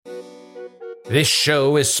This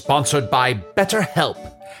show is sponsored by BetterHelp.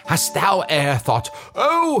 Hast thou e'er thought,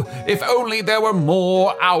 oh, if only there were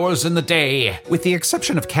more hours in the day? With the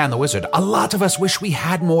exception of Can the Wizard, a lot of us wish we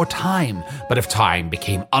had more time. But if time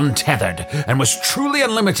became untethered and was truly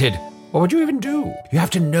unlimited, what would you even do? You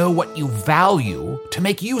have to know what you value to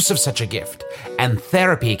make use of such a gift. And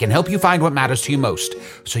therapy can help you find what matters to you most,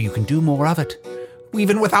 so you can do more of it,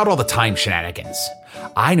 even without all the time shenanigans.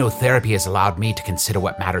 I know therapy has allowed me to consider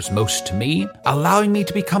what matters most to me, allowing me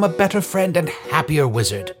to become a better friend and happier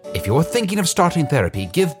wizard. If you're thinking of starting therapy,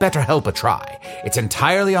 give BetterHelp a try. It's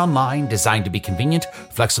entirely online, designed to be convenient,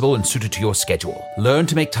 flexible, and suited to your schedule. Learn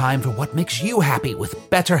to make time for what makes you happy with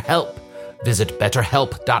BetterHelp. Visit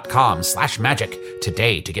betterhelp.com/magic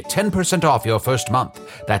today to get 10% off your first month.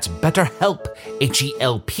 That's BetterHelp,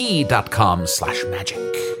 HELP.com/magic.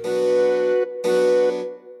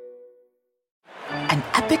 An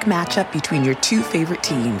epic matchup between your two favorite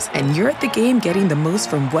teams, and you're at the game getting the most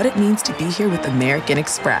from what it means to be here with American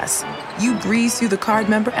Express. You breeze through the card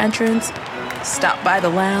member entrance, stop by the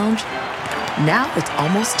lounge. Now it's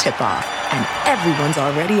almost tip-off, and everyone's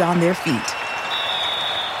already on their feet.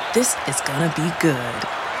 This is gonna be good.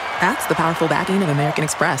 That's the powerful backing of American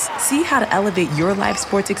Express. See how to elevate your live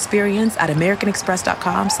sports experience at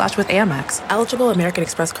americanexpress.com/withAmex. Eligible American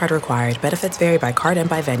Express card required. Benefits vary by card and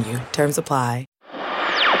by venue. Terms apply.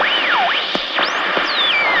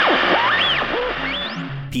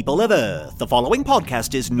 People of Earth, the following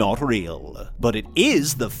podcast is not real, but it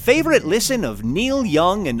is the favorite listen of Neil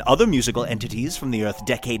Young and other musical entities from the Earth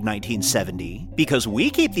decade 1970, because we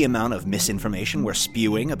keep the amount of misinformation we're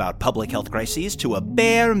spewing about public health crises to a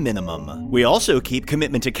bare minimum. We also keep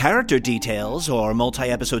commitment to character details or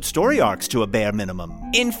multi-episode story arcs to a bare minimum.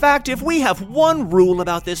 In fact, if we have one rule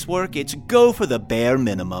about this work, it's go for the bare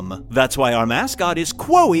minimum. That's why our mascot is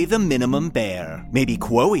Quoey the Minimum Bear. Maybe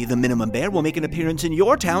Quoey the Minimum Bear will make an appearance in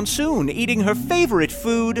your town soon, eating her favorite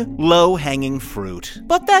food, low-hanging fruit.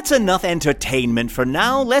 But that's enough entertainment for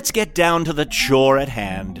now. Let's get down to the chore at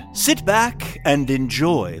hand. Sit back and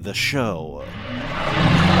enjoy the show.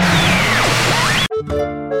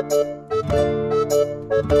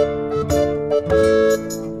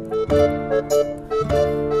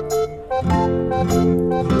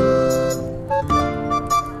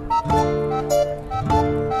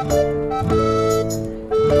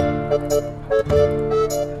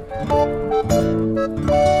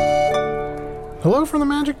 Hello from the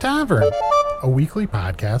Magic Tavern, a weekly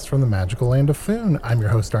podcast from the magical land of Foon. I'm your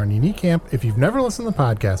host, Arnie Niekamp. If you've never listened to the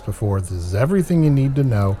podcast before, this is everything you need to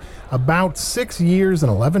know. About 6 years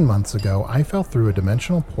and 11 months ago, I fell through a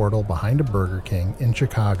dimensional portal behind a Burger King in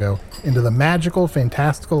Chicago into the magical,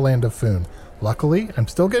 fantastical land of Foon. Luckily, I'm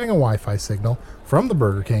still getting a Wi-Fi signal from the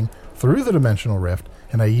Burger King through the dimensional rift,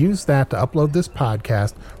 and I used that to upload this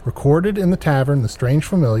podcast, recorded in the tavern, The Strange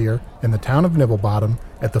Familiar, in the town of Nibblebottom,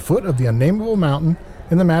 at the foot of the unnameable mountain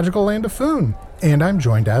in the magical land of Foon. And I'm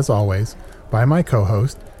joined, as always, by my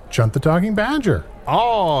co-host, Chunt the Talking Badger.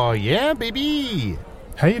 Oh, yeah, baby.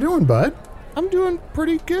 How you doing, bud? I'm doing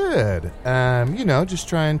pretty good. Just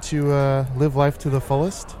trying to live life to the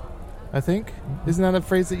fullest, I think. Isn't that a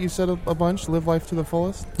phrase that you said a bunch? Live life to the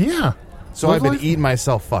fullest? Yeah. So I've been eating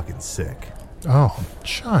myself fucking sick. Oh,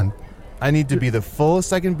 Chunt. I need to be the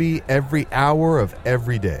fullest I can be every hour of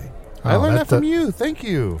every day. I learned that from you. Thank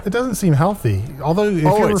you. It doesn't seem healthy. Although,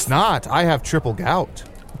 it's not. I have triple gout.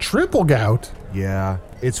 Triple gout? Yeah.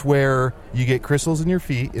 It's where you get crystals in your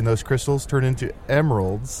feet, and those crystals turn into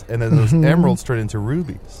emeralds, and then those emeralds turn into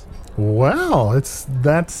rubies. Well,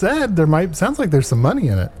 that said, sounds like there's some money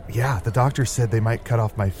in it. Yeah, the doctor said they might cut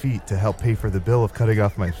off my feet to help pay for the bill of cutting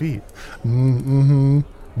off my feet. Mm-hmm.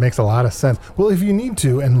 Makes a lot of sense. Well, if you need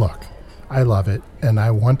to, and look, I love it, and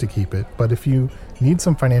I want to keep it, but if you need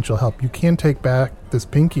some financial help, you can take back this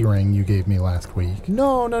pinky ring you gave me last week.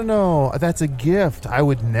 No. That's a gift. I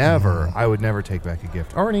would never take back a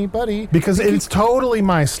gift. Arnie, buddy. Because it's totally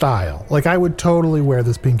my style. Like, I would totally wear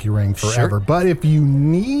this pinky ring forever. Sure. But if you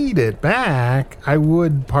need it back, I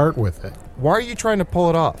would part with it. Why are you trying to pull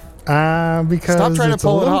it off? Because stop trying to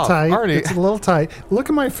pull it off. Tight. Arnie. It's a little tight. Look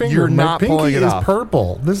at my finger. You're not pulling it off. My pinky is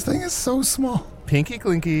purple. This thing is so small. Pinky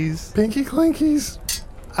clinkies. Pinky clinkies.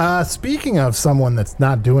 Speaking of someone that's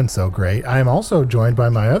not doing so great, I am also joined by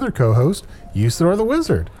my other co-host, Usador the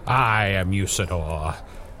Wizard. I am Usador,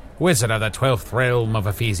 wizard of the 12th realm of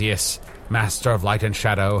Ephesius, master of light and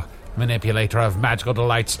shadow, manipulator of magical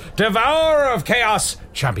delights, devourer of chaos,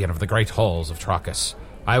 champion of the great halls of Trachis.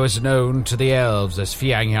 I was known to the elves as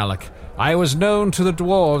Fiang Yalak. I was known to the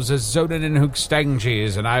dwarves as Zonin and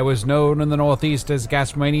Hookstanges, and I was known in the northeast as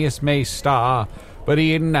Gasmanius Maystar. But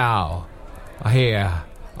e'en now, here,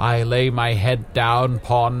 I lay my head down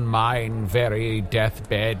upon mine very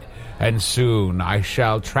deathbed, and soon I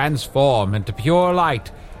shall transform into pure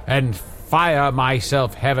light and fire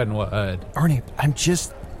myself heavenward. Arnie, I'm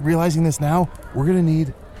just realizing this now. We're going to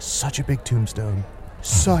need such a big tombstone.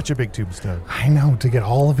 Such a big tombstone. I know, to get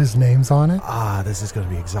all of his names on it. This is going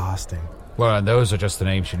to be exhausting. Well, and those are just the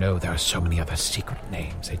names you know. There are so many other secret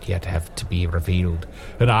names that yet have to be revealed.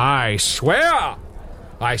 And I swear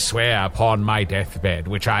upon my deathbed,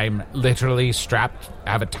 which I'm literally strapped,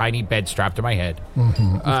 I have a tiny bed strapped to my head.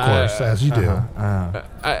 Mm-hmm, of course, as you do.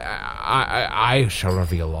 I shall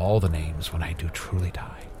reveal all the names when I do truly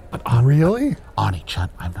die. But really? Ani,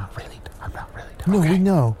 Chunt, I'm not really dying. No, okay?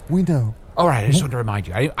 we know. All right, I just want to remind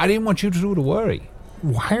you, I didn't want you to worry.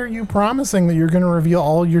 Why are you promising that you're going to reveal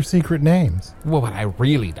all your secret names? Well, when I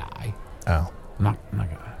really die. Oh. I'm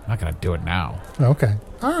not going to do it now. Okay.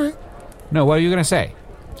 All right. No, what are you going to say?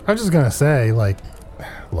 I was just going to say,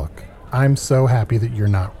 look, I'm so happy that you're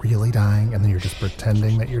not really dying and that you're just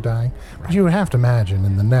pretending that you're dying. Right. But you would have to imagine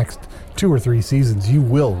in the next 2 or 3 seasons, you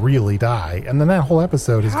will really die. And then that whole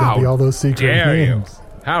episode is going to be all those secret names.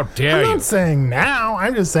 How dare you? I'm not saying now.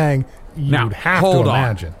 I'm just saying you'd have to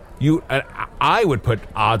imagine. I would put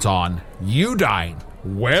odds on you dying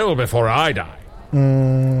well before I die.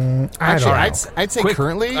 Actually, I'd say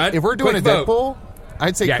currently, if we're doing a Deadpool,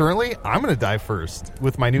 I'd say currently I'm going to die first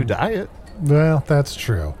with my new diet. Well, that's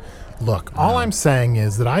true. Look, all I'm saying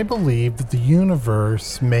is that I believe that the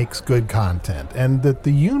universe makes good content and that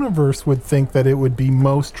the universe would think that it would be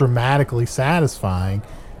most dramatically satisfying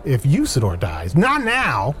if Usador dies. Not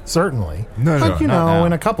now, certainly. But,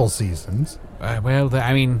 in a couple seasons.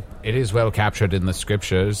 It is well captured in the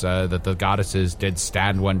scriptures that the goddesses did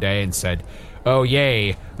stand one day and said, "Oh,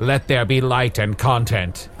 yea, let there be light and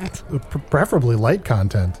content." Preferably light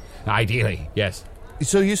content. Ideally, yes.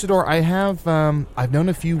 So, Usador, I've known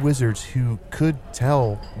a few wizards who could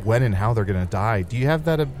tell when and how they're going to die. Do you have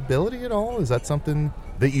that ability at all? Is that something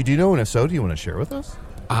that you do know, and if so, do you want to share with us?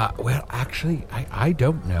 Well, actually, I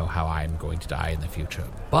don't know how I'm going to die in the future,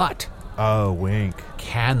 but... Oh, wink.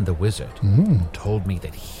 Can the wizard told me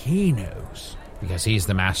that he knows, because he's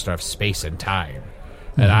the master of space and time.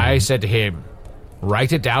 And I said to him,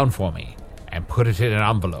 write it down for me and put it in an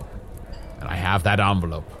envelope. And I have that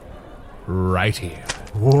envelope right here.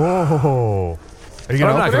 Whoa. Are you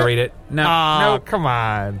I'm not going to read it. No, come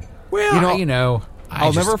on. Well,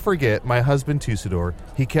 I'll never forget my husband, Usador.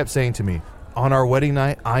 He kept saying to me, on our wedding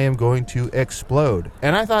night, I am going to explode.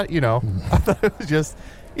 And I thought, I thought it was just...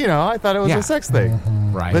 I thought it was a sex thing.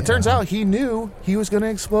 Mm-hmm. Right. But it turns out he knew he was going to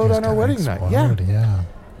explode on our wedding night. Yeah.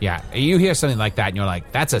 Yeah. You hear something like that and you're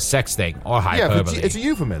like, that's a sex thing or hyperbole. Yeah, it's a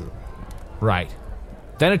euphemism. Right.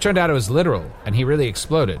 Then it turned out it was literal and he really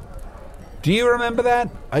exploded. Do you remember that?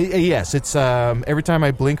 Yes. It's every time I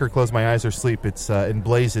blink or close my eyes or sleep, it's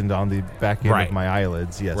emblazoned on the back end of my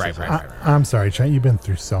eyelids. Yes. Right. I'm sorry, Trent. You've been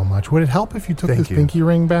through so much. Would it help if you took this pinky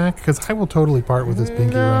ring back? Because I will totally part with this pinky ring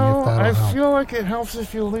if that'll help. I feel like it helps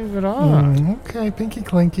if you leave it on. Okay, pinky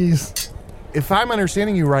clinkies. If I'm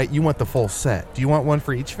understanding you right, you want the full set. Do you want one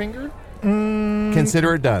for each finger?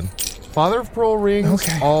 Consider it done. Father of pearl rings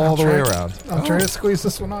all the way around. I'll try to squeeze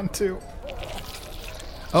this one on too.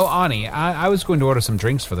 Oh, Ani, I was going to order some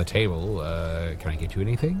drinks for the table. Can I get you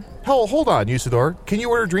anything? Hell, hold on, Usador. Can you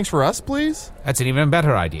order drinks for us, please? That's an even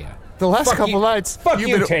better idea. The last couple nights... Fuck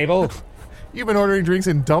you, table. You've been ordering drinks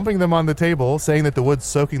and dumping them on the table, saying that the wood's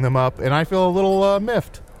soaking them up, and I feel a little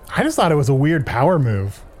miffed. I just thought it was a weird power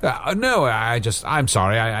move. No, I'm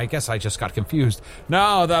sorry. I guess I just got confused.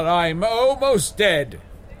 Now that I'm almost dead.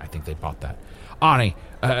 I think they bought that. Ani,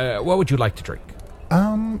 what would you like to drink?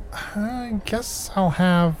 I guess I'll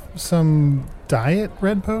have some diet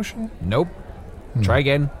red potion. Nope. Try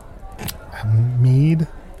again. Mead.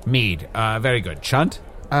 Very good. Chunt?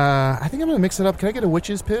 I think I'm going to mix it up. Can I get a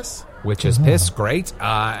witch's piss? Witch's piss, great.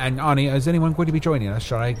 And Ani, is anyone going to be joining us?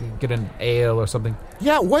 Shall I get an ale or something?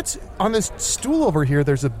 Yeah, what's on this stool over here?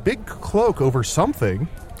 There's a big cloak over something.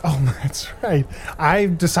 Oh, that's right. I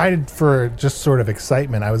decided for just sort of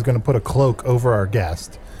excitement, I was going to put a cloak over our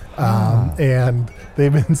guest. And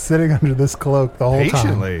they've been sitting under this cloak the whole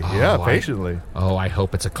time. Patiently. I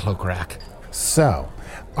hope it's a cloak rack. So,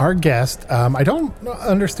 our guest, I don't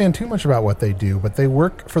understand too much about what they do, but they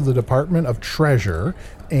work for the Department of Treasure,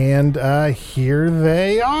 and here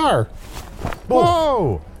they are.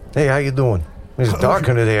 Whoa! Hey, how you doing? It's dark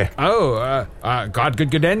under there. God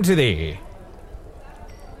good end to thee.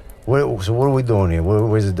 So what are we doing here?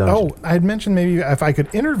 Where's the dungeon? Oh, I'd mentioned maybe if I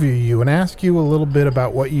could interview you and ask you a little bit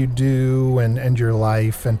about what you do and your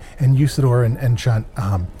life and Usador and Chunt.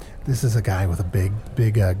 This is a guy with a big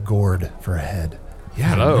gourd for a head.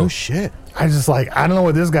 Yeah, Hello. no shit. I just I don't know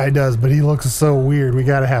what this guy does, but he looks so weird. We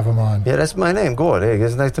got to have him on. Yeah, that's my name, Gourd. Hey,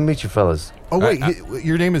 it's nice to meet you, fellas. Oh, wait,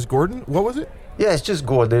 your name is Gordon? What was it? Yeah, it's just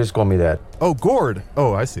Gourd. They just call me that. Oh, Gourd.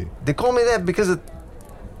 Oh, I see. They call me that because of...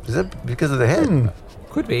 Is that because of the head?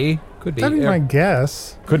 Could be. That'd be my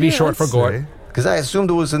guess. Could be short for I'd Gourd. say. Because I assumed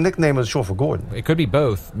it was a nickname was short for Gordon. It could be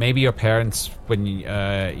both. Maybe your parents, when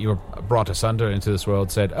you were brought asunder into this world,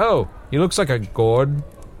 said, "Oh, he looks like a Gourd."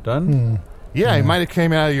 Done. Yeah, he might have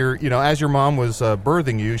came out of your, as your mom was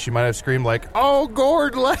birthing you, she might have screamed like, "Oh,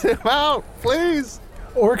 Gourd, let him out, please."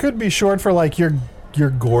 Or it could be short for you're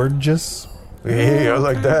gorgeous. Yeah, I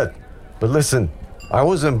like that. But listen, I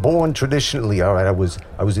wasn't born traditionally, all right? I was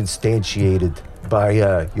instantiated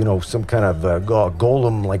by, some kind of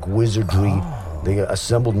golem-like wizardry. Oh. They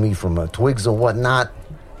assembled me from twigs and whatnot.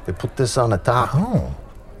 They put this on the top. Oh.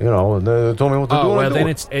 They told me what to do. Oh, well,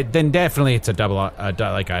 then definitely it's a double,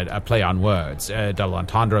 a play on words, a double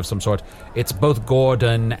entendre of some sort. It's both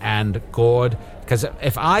Gordon and Gourd, because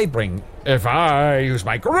if I use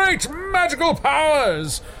my great magical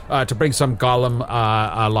powers to bring some golem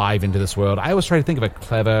alive into this world, I always try to think of a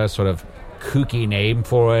clever sort of kooky name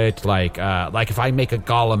for it, like if I make a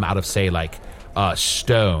golem out of, say,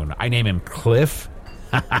 stone, I name him Cliff.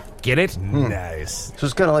 Get it? Nice. So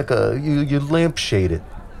it's kind of like you lampshade it.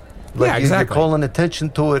 Yeah, exactly. You're calling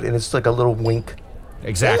attention to it, and it's like a little wink.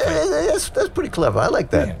 Exactly. That's pretty clever. I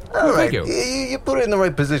like that. Yeah. All Well, right. thank you. You put it in the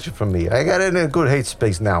right position for me. I got it in a good hate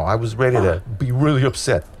space now. I was ready to be really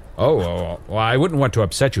upset. Oh, well, I wouldn't want to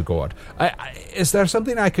upset you, Gourd. Is there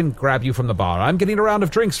something I can grab you from the bar? I'm getting a round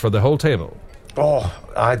of drinks for the whole table. Oh,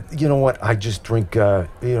 you know what? I just drink,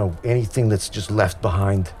 anything that's just left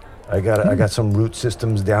behind. I got some root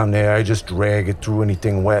systems down there. I just drag it through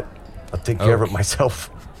anything wet. I'll take care of it myself.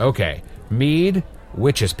 Okay. Mead,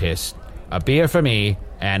 witch's piss, a beer for me,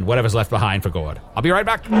 and whatever's left behind for Gourd. I'll be right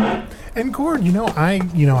back. And Gourd, I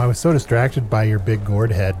was so distracted by your big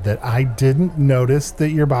gourd head that I didn't notice that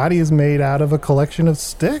your body is made out of a collection of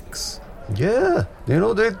sticks. Yeah,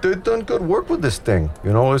 they've done good work with this thing.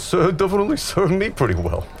 It's definitely served me pretty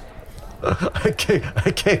well. I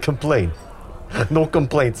can't complain. No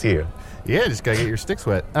complaints here. Yeah, just gotta get your sticks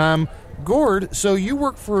wet. Gourd, so you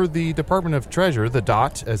work for the Department of Treasure, the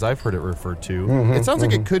DOT, as I've heard it referred to. Mm-hmm, it sounds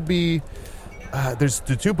like it could be... there's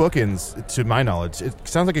the two bookends, to my knowledge. It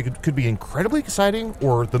sounds like it could be incredibly exciting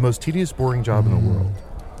or the most tedious, boring job in the world.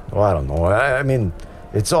 Well, I don't know. I mean,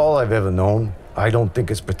 it's all I've ever known. I don't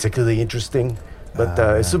think it's particularly interesting, but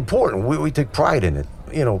it's important. We take pride in it.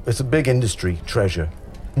 It's a big industry, treasure.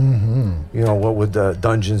 Mm-hmm. What with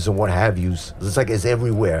dungeons and what have yous. It's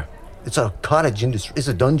everywhere. It's a cottage industry. It's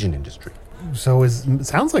a dungeon industry. So it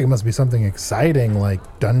sounds like it must be something exciting, like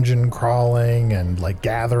dungeon crawling and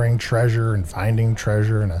gathering treasure and finding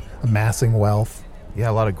treasure and amassing wealth. Yeah,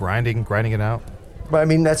 a lot of grinding it out. But I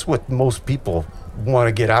mean, that's what most people want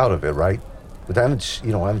to get out of it, right? But haven't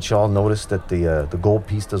y'all noticed that the gold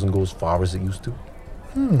piece doesn't go as far as it used to?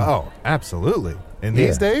 Oh, absolutely. In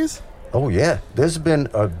these days? Oh, yeah. There's been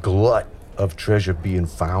a glut of treasure being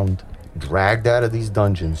found, dragged out of these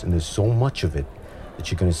dungeons, and there's so much of it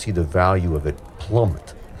that you're going to see the value of it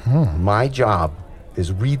plummet. My job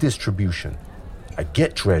is redistribution. I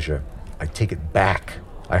get treasure, I take it back,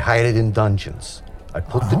 I hide it in dungeons, I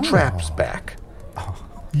put the traps back.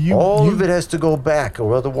 All of it has to go back,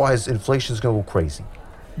 or otherwise inflation's going to go crazy.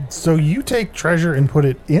 So you take treasure and put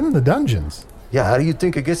it in the dungeons? Yeah, how do you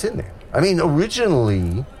think it gets in there? I mean,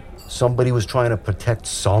 originally, somebody was trying to protect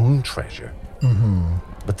some treasure. Mm-hmm.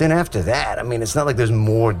 But then after that, I mean, it's not like there's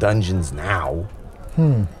more dungeons now.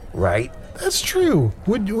 Right? That's true.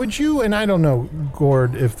 Would you, and I don't know,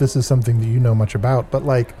 Gourd, if this is something that you know much about, but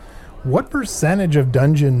what percentage of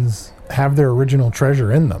dungeons have their original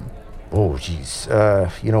treasure in them? Oh, geez.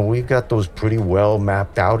 We've got those pretty well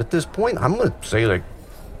mapped out at this point. I'm going to say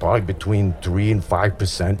probably between 3 and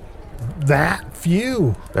 5%. That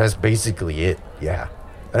few? That's basically it, yeah.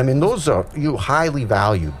 I mean, those are highly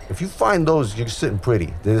valued. If you find those, you're sitting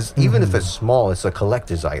pretty. Even if it's small, it's a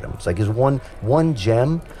collector's item. It's it's one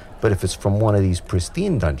gem, but if it's from one of these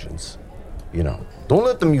pristine dungeons, don't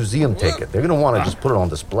let the museum take it. They're going to want to just put it on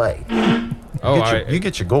display. You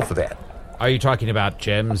get your go for that. Are you talking about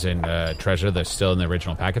gems and treasure that's still in the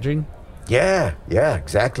original packaging? Yeah,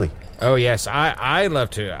 exactly. Oh yes, I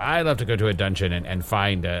love to go to a dungeon and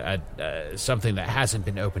find something that hasn't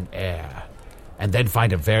been open air. And then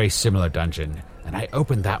find a very similar dungeon, and I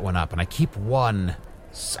open that one up, and I keep one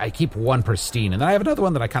pristine, and then I have another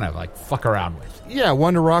one that I kind of fuck around with. Yeah,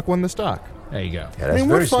 one to rock, one to stock. There you go. Yeah, that's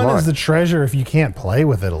very what fun smart. is the treasure if you can't play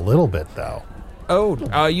with it a little bit, though?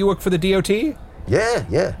 Oh, you work for the DOT?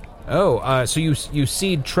 Yeah. Oh, so you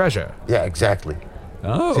seed treasure? Yeah, exactly.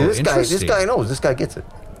 Oh, See, this interesting. guy knows. This guy gets it.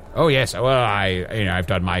 Oh yes, well I've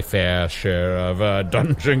done my fair share of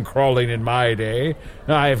dungeon crawling in my day.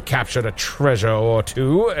 I've captured a treasure or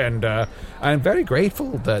two, and I'm very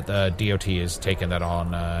grateful that the DOT has taken that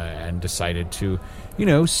on and decided to,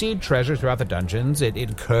 seed treasure throughout the dungeons. It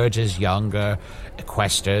encourages younger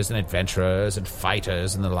questers and adventurers and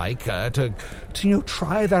fighters and the like to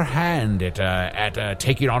try their hand at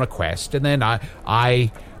taking on a quest, and then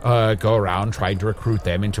I go around trying to recruit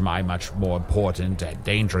them into my much more important and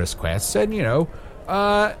dangerous quests. And,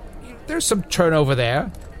 there's some turnover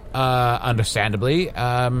there, understandably. We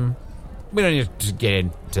don't need to get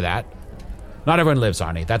into that. Not everyone lives,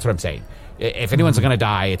 Arnie. That's what I'm saying. If anyone's going to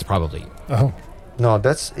die, it's probably you. Oh. No,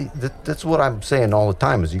 that's what I'm saying all the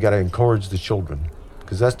time, is you got to encourage the children,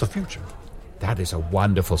 because that's the future. That is a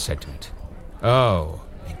wonderful sentiment. Oh,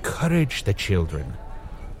 encourage the children.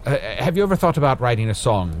 Have you ever thought about writing a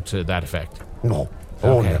song to that effect? No.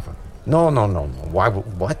 Oh, Okay. never. No. Why?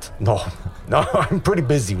 What? No. I'm pretty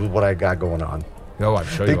busy with what I got going on. Oh, I'm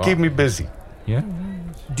sure They you keep are. me busy. Yeah.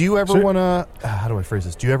 Do you ever want to... how do I phrase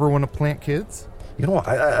this? Do you ever want to plant kids?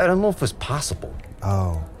 I don't know if it's possible.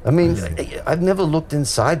 Oh. I mean, I've never looked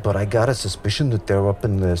inside, but I got a suspicion that they're up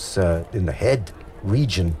in this in the head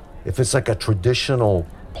region. If it's like a traditional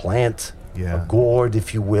plant, Yeah. a gourd,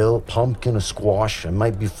 if you will, pumpkin, a squash, it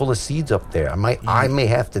might be full of seeds up there. I may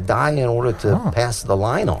have to die in order to pass the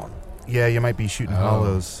line on. Yeah, you might be shooting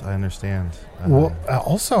hollows. I understand. Well,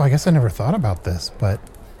 also, I guess I never thought about this, but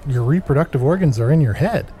your reproductive organs are in your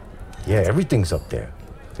head. Yeah, everything's up there.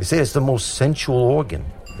 They say it's the most sensual organ.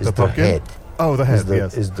 Is the pumpkin? head. Oh, the head,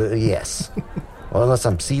 yes. Yes. Well, unless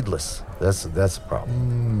I'm seedless. That's a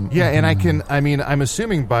problem. Yeah, and I'm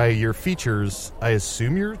assuming by your features, I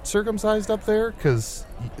assume you're circumcised up there? Because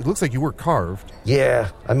it looks like you were carved. Yeah,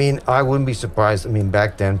 I wouldn't be surprised.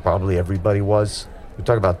 Back then, probably everybody was. We're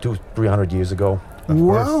talking about 200-300 years ago.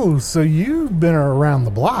 Whoa, so you've been around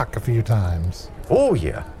the block a few times. Oh,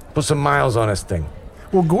 yeah. Put some miles on this thing.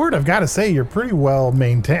 Well, Gourd, I've got to say, you're pretty well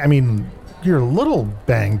maintained. You're a little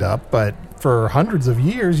banged up, but for hundreds of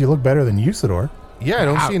years, you look better than Usador. Yeah, I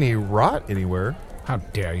don't see any rot anywhere. How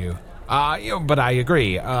dare you? But I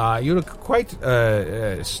agree. You look quite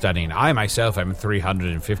stunning. I myself am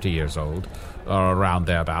 350 years old, around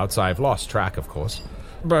thereabouts. I've lost track, of course.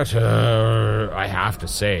 But I have to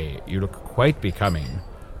say, you look quite becoming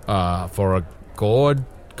for a Gourd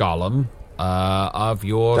golem of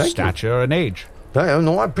your Thank you. stature and age. I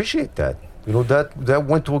appreciate that. That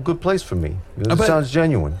went to a good place for me. It But- sounds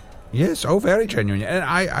genuine. Yes, very genuine. And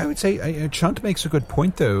I would say Chunt makes a good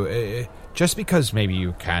point, though. Just because maybe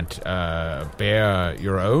you can't bear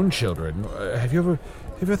your own children, have you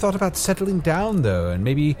ever thought about settling down, though? And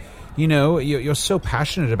maybe, you're so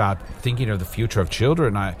passionate about thinking of the future of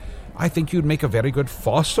children. I think you'd make a very good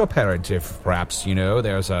foster parent if perhaps,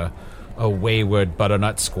 there's a wayward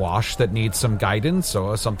butternut squash that needs some guidance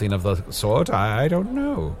or something of the sort. I don't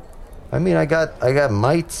know. I got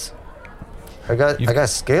mites. I got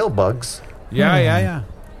scale bugs. Yeah.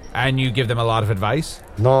 And you give them a lot of advice?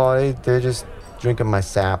 No, they're just drinking my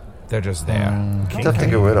sap. They're just there. Tough to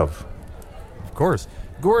get rid of. Of course.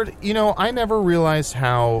 Gourd, I never realized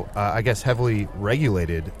how, heavily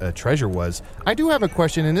regulated treasure was. I do have a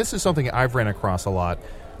question, and this is something I've ran across a lot,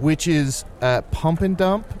 which is pump and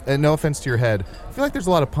dump. And no offense to your head, I feel like there's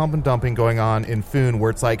a lot of pump and dumping going on in Foon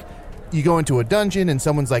where it's like, you go into a dungeon and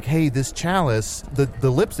someone's like, hey, this chalice,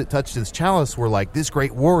 the lips that touched this chalice were like this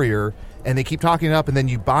great warrior, and they keep talking it up, and then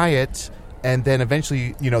you buy it, and then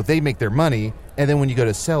eventually, they make their money, and then when you go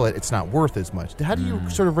to sell it, it's not worth as much. How do you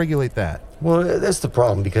sort of regulate that? Well, that's the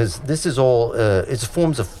problem, because this is all, it's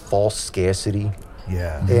forms of false scarcity.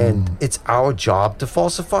 Yeah. And it's our job to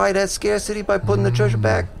falsify that scarcity by putting the treasure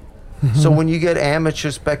back. So when you get amateur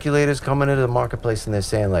speculators coming into the marketplace and they're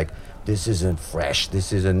saying, like, this isn't fresh,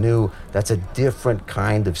 this isn't new, that's a different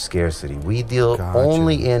kind of scarcity. We deal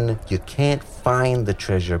only in, you can't find the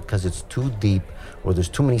treasure because it's too deep or there's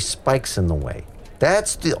too many spikes in the way.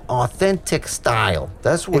 That's the authentic style.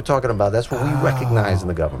 That's what we're talking about. That's what we recognize in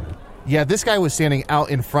the government. Yeah, this guy was standing out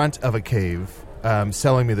in front of a cave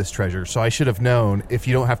selling me this treasure, so I should have known if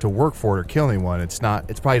you don't have to work for it or kill anyone, it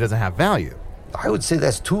probably doesn't have value. I would say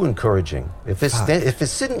that's too encouraging. If it's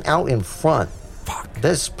sitting out in front,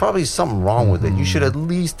 there's probably something wrong with it. You should at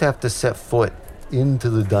least have to set foot into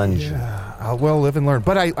the dungeon. Yeah, well, live and learn.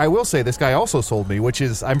 But I will say this guy also sold me, which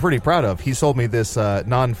is I'm pretty proud of. He sold me this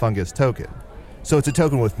non-fungus token. So it's a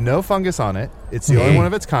token with no fungus on it. It's the only one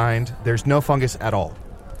of its kind. There's no fungus at all.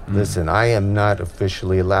 Listen, I am not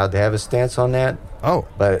officially allowed to have a stance on that. Oh.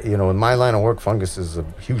 But, in my line of work, fungus is a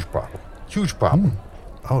huge problem. Huge problem.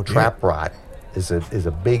 Oh, dear. Trap rot is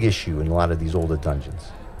a big issue in a lot of these older dungeons.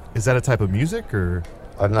 Is that a type of music, or?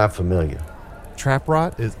 I'm not familiar. Trap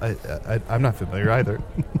rot is I'm not familiar either.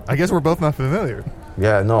 I guess we're both not familiar.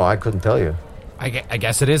 Yeah, no, I couldn't tell you. I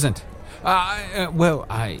guess it isn't. Well,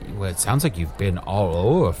 it sounds like you've been all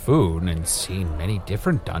over Foon and seen many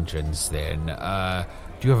different dungeons. Then,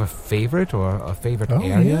 do you have a favorite or a favorite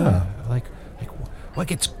area? Yeah. Like, what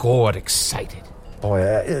gets Gourd excited? Oh,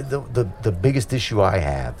 yeah. The biggest issue I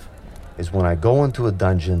have is when I go into a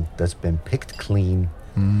dungeon that's been picked clean,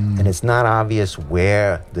 and it's not obvious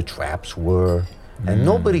where the traps were, and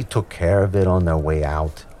nobody took care of it on their way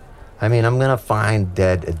out. I mean, I'm going to find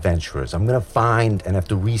dead adventurers. I'm going to find and have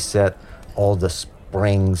to reset all the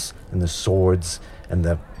springs and the swords and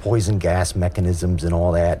the poison gas mechanisms and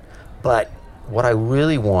all that. But what I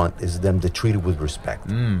really want is them to treat it with respect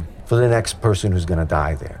for the next person who's going to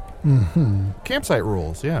die there. Campsite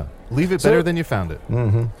rules, yeah. Leave it better than you found it.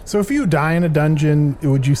 So if you die in a dungeon,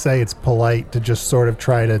 would you say it's polite to just sort of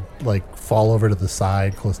try to, like, fall over to the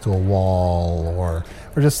side close to a wall or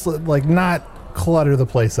just, like, not clutter the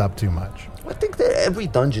place up too much? I think that every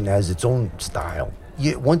dungeon has its own style.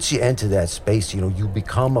 Once you enter that space, you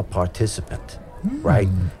become a participant, right?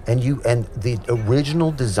 And the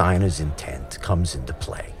original designer's intent comes into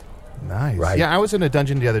play. Nice. Right. Yeah, I was in a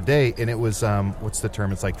dungeon the other day, and it was, what's the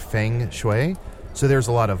term? It's like feng shui. So there's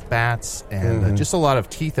a lot of bats and just a lot of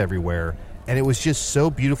teeth everywhere. And it was just so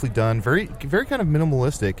beautifully done, very, very kind of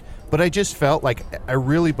minimalistic. But I just felt like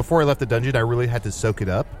before I left the dungeon, I really had to soak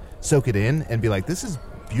it in, and be like, this is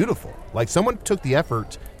beautiful. Like, someone took the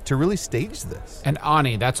effort to really stage this. And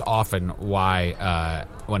Ani, that's often why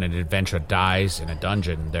when an adventurer dies in a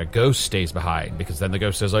dungeon, their ghost stays behind, because then the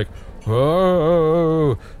ghost says, like,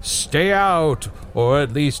 oh, stay out, or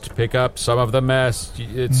at least pick up some of the mess.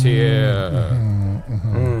 It's here.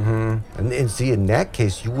 And see, in that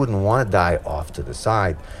case, you wouldn't want to die off to the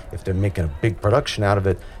side. If they're making a big production out of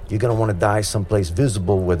it, you're going to want to die someplace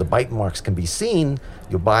visible where the bite marks can be seen.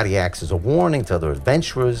 Your body acts as a warning to other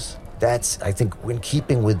adventurers. That's, I think, in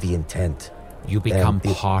keeping with the intent. You become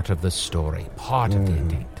part of the story, part of the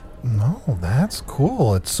intent. No, that's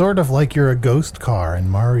cool. It's sort of like you're a ghost car in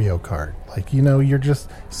Mario Kart. Like, you're just,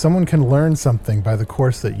 someone can learn something by the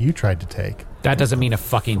course that you tried to take. That doesn't mean a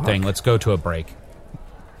fucking thing. Let's go to a break.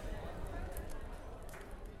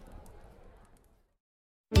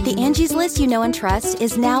 The Angie's List you know and trust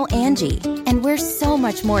is now Angie, and we're so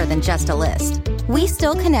much more than just a list. We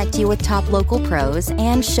still connect you with top local pros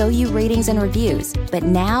and show you ratings and reviews, but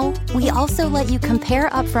now we also let you compare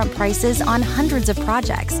upfront prices on hundreds of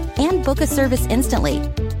projects and book a service instantly.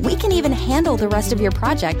 We can even handle the rest of your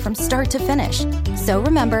project from start to finish. So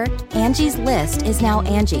remember, Angie's List is now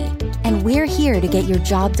Angie, and we're here to get your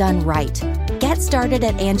job done right. Get started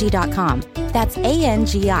at Angie.com. That's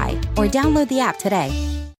ANGI, or download the app today.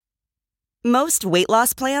 Most weight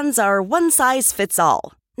loss plans are one size fits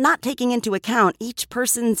all, not taking into account each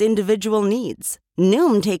person's individual needs.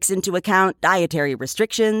 Noom takes into account dietary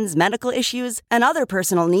restrictions, medical issues, and other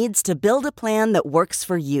personal needs to build a plan that works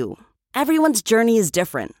for you. Everyone's journey is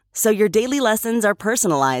different, so your daily lessons are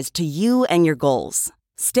personalized to you and your goals.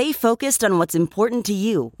 Stay focused on what's important to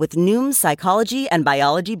you with Noom's psychology and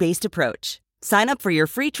biology-based approach. Sign up for your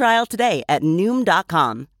free trial today at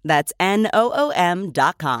Noom.com. That's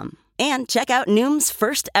Noom.com. And check out Noom's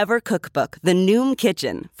first ever cookbook, The Noom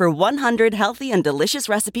Kitchen, for 100 healthy and delicious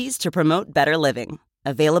recipes to promote better living.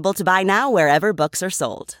 Available to buy now wherever books are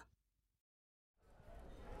sold.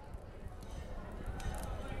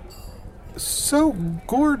 So,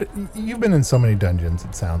 Gourd, you've been in so many dungeons,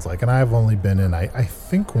 it sounds like, and I've only been in, I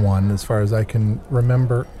think, one, as far as I can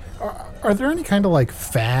remember. Are there any kind of, like,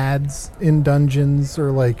 fads in dungeons,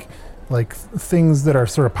 or, like things that are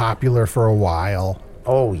sort of popular for a while?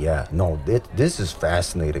 Oh, yeah. No, this is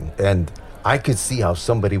fascinating. And I could see how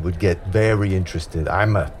somebody would get very interested.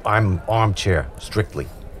 I'm armchair, strictly,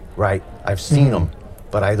 right? I've seen them,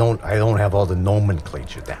 but I don't have all the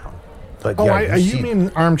nomenclature down. But you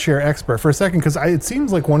mean armchair expert for a second, because it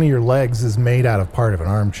seems like one of your legs is made out of part of an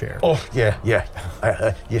armchair. Oh, yeah.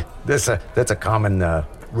 Yeah, that's a common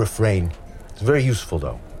refrain. It's very useful,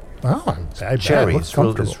 though. Oh, cherry. It's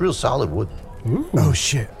real solid wood. Ooh. Oh,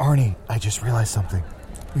 shit. Arnie, I just realized something.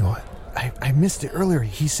 What? I missed it earlier.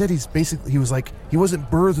 He said he was like, he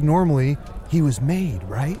wasn't birthed normally. He was made,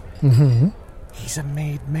 right? Mm-hmm. He's a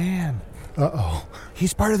made man. Uh-oh.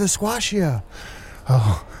 He's part of the Squashia.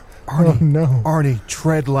 Oh. Arnie, oh, no. Arnie,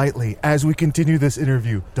 tread lightly as we continue this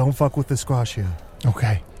interview. Don't fuck with the Squashia.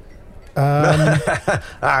 Okay.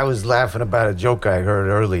 I was laughing about a joke I heard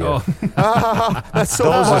earlier. Oh. That's so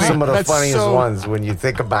Those funny. are some of the That's funniest so- ones when you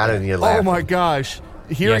think about it and you laugh. Oh my gosh.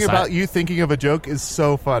 Hearing Yes, about you thinking of a joke is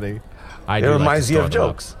so funny. It reminds you of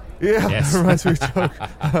jokes. Yeah, Yes. it reminds me of a joke.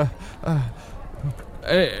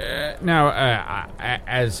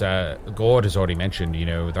 As Gourd has already mentioned,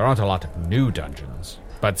 there aren't a lot of new dungeons.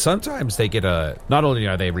 But sometimes they get not only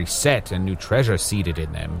are they reset and new treasure seeded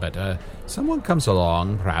in them, but someone comes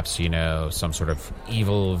along, perhaps, some sort of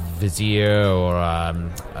evil vizier or,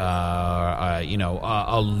 a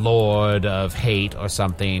lord of hate or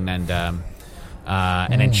something, and an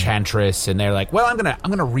enchantress, and they're like, well, I'm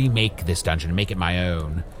gonna remake this dungeon and make it my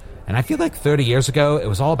own. And I feel like 30 years ago, it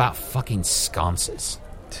was all about fucking sconces.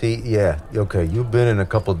 See, yeah, okay, you've been in a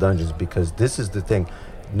couple dungeons because this is the thing.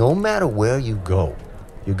 No matter where you go,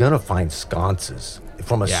 you're going to find sconces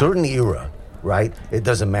from a certain era, right? It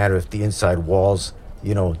doesn't matter if the inside walls,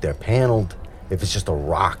 they're paneled, if it's just a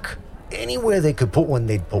rock. Anywhere they could put one,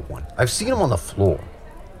 they'd put one. I've seen them on the floor.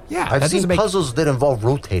 Yeah, I've seen puzzles that involve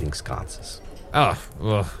rotating sconces. Oh,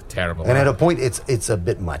 terrible. And at a point, it's a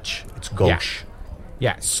bit much. It's gauche.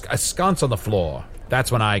 Yeah, a sconce on the floor.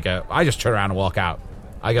 That's when I go. I just turn around and walk out.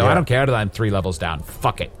 I go, I don't care that I'm 3 levels down.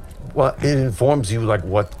 Fuck it. Well, it informs you, like,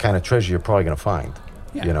 what kind of treasure you're probably going to find.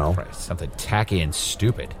 Yeah, something tacky and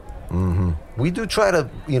stupid. Mm-hmm. We do try to,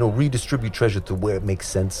 redistribute treasure to where it makes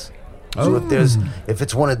sense. So if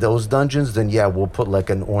it's one of those dungeons, then we'll put like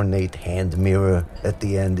an ornate hand mirror at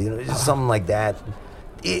the end, something like that.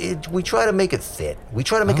 We try to make it fit. We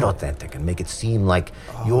try to make it authentic and make it seem like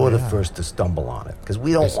you're the first to stumble on it, because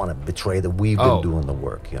we don't want to betray that we've been doing the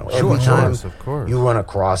work. Every time you run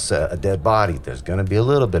across a dead body, there's going to be a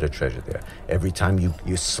little bit of treasure there. Every time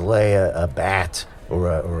you slay a bat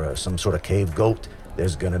or some sort of cave goat,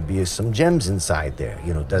 there's going to be some gems inside there.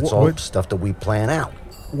 That's all stuff that we plan out.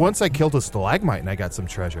 Once I killed a stalagmite and I got some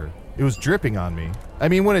treasure. It was dripping on me. I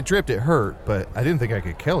mean, when it dripped, it hurt, but I didn't think I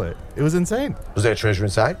could kill it. It was insane. Was there treasure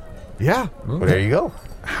inside? Yeah. Well, there you go.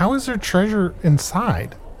 How is there treasure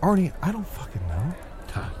inside? Arnie, I don't fucking know.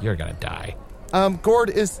 You're gonna die.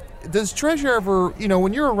 Gourd, does treasure ever,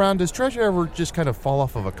 when you're around, does treasure ever just kind of fall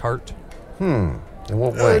off of a cart? In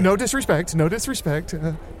what way? No disrespect. I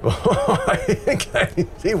think I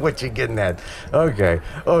see what you're getting at. Okay,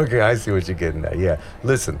 I see what you're getting at. Yeah,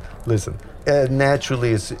 listen.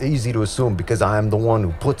 Naturally, it's easy to assume because I'm the one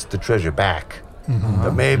who puts the treasure back. Mm-hmm.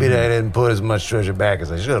 But maybe they didn't put as much treasure back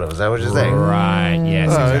as I should have. Is that what you're saying? Right,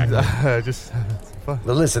 yes, exactly.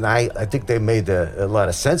 But listen, I think they made a lot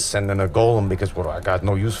of sense sending a golem because I got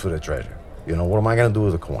no use for the treasure. What am I going to do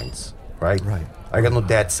with the coins? Right. I got no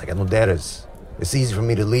debts. I got no debtors. It's easy for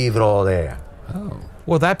me to leave it all there. Oh.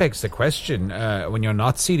 Well, that begs the question, when you're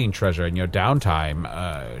not seeding treasure in your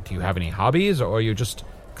downtime, do you have any hobbies, or are you just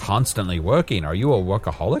constantly working? Are you a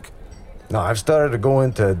workaholic? No, I've started to go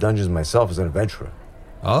into dungeons myself as an adventurer.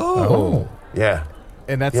 Oh. Yeah.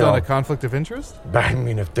 And that's not a conflict of interest? I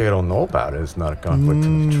mean, if they don't know about it, it's not a conflict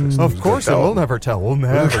of interest. Of course, and we'll never tell.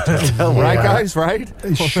 Right, guys, right?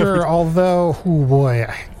 Sure, although, oh boy,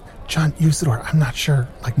 John Usador, I'm not sure.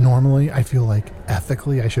 Like, normally, I feel like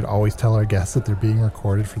ethically I should always tell our guests that they're being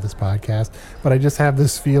recorded for this podcast, but I just have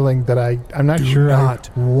this feeling that I'm not sure I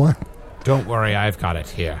want. Don't worry, I've got it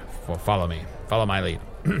here. Follow me. Follow my lead.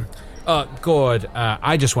 Gourd,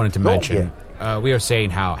 I just wanted to mention, we were saying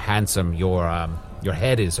how handsome your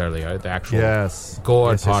head is earlier, the actual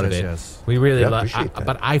Gourd part of it. Yes. We really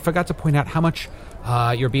but I forgot to point out how much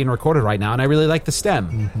you're being recorded right now, and I really like the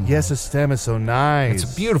stem. Mm-hmm. Yes, the stem is so nice.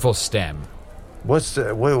 It's a beautiful stem. What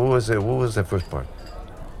was it? What was that first part?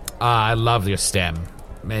 I love your stem.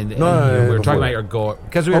 And we were talking about your Gourd.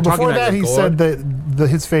 Because we were talking about that, your he Gourd. said that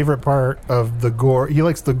his favorite part of the Gourd, he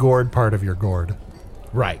likes the Gourd part of your Gourd.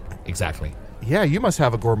 Right, exactly. Yeah, you must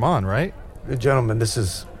have a gourmand, right? Gentlemen, this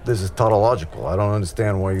is tautological. I don't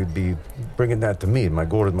understand why you'd be bringing that to me. My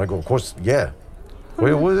Gourd is my Gourd. Of course, yeah.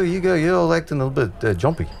 Wait, you're all acting a little bit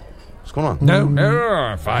jumpy. What's going on?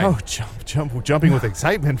 No, fine. Oh, jumping with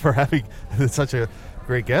excitement for having such a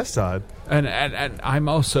great guest on. And I'm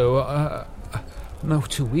also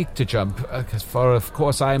too weak to jump, because of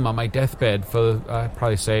course I'm on my deathbed for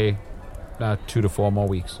probably say 2 to 4 more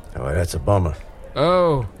weeks. Oh, that's a bummer.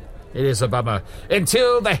 Oh, it is a bummer.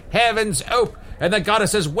 Until the heavens ope and the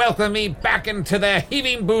goddesses welcome me back into their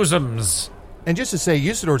heaving bosoms. And just to say,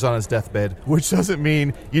 Usador's on his deathbed, which doesn't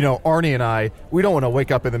mean, Arnie and I, we don't want to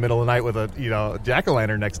wake up in the middle of the night with a,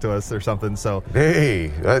 jack-o'-lantern next to us or something, so.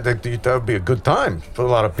 Hey, I think that would be a good time for a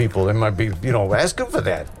lot of people. They might be, asking for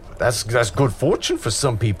that. That's good fortune for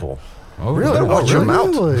some people. Oh, really? Watch your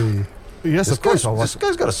mouth. Really? Yes, of course. This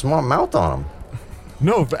guy's got a smart mouth on him.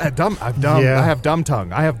 No, dumb. I have dumb tongue.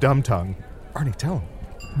 Arnie, tell him.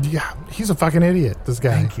 Yeah, he's a fucking idiot, this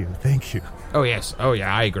guy. Thank you. Oh, yes. Oh,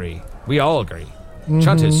 yeah, I agree. We all agree.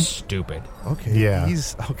 Chunt is stupid. Okay. Yeah.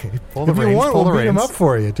 He's okay. Pull the If you reins. want, Pull we'll the beat him reins. up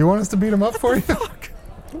for you. Do you want us to beat him up for you? What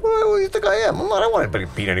do you think I am? I don't want anybody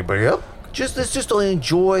to beat anybody up. Let's just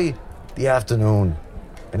enjoy the afternoon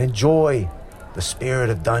and enjoy the spirit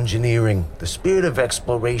of dungeoneering, the spirit of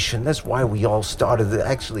exploration. That's why we all started it.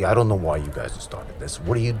 Actually, I don't know why you guys have started this.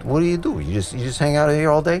 What do you do? You just hang out here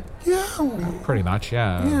all day? Yeah. Pretty much,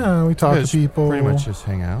 yeah. Yeah, we talk to people. Pretty much just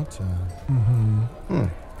hang out.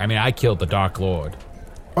 I mean, I killed the Dark Lord.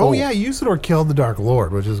 Oh, yeah, Usador killed the Dark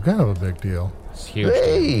Lord, which is kind of a big deal. It's huge.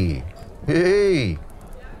 Hey.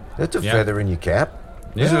 That's a feather in your cap.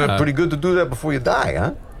 Isn't it pretty good to do that before you die,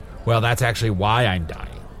 huh? Well, that's actually why I'm dying.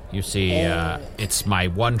 You see, it's my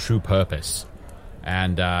one true purpose.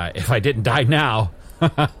 And if I didn't die now,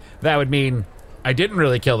 that would mean I didn't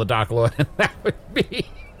really kill the Dark Lord, and that would be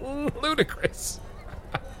ludicrous.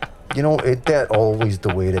 You know, that always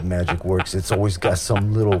the way that magic works. It's always got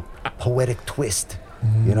some little poetic twist.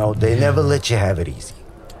 You know, they never let you have it easy.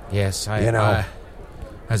 Yes,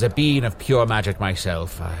 as a being of pure magic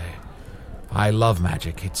myself, I love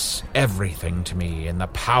magic. It's everything to me, and the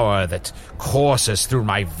power that courses through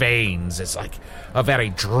my veins is like a very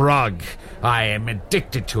drug. I am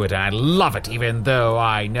addicted to it, and I love it, even though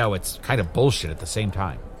I know it's kind of bullshit at the same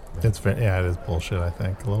time. It is bullshit, I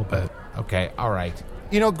think, a little bit. Okay, all right.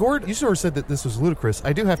 You know, Gourd, you sort of said that this was ludicrous.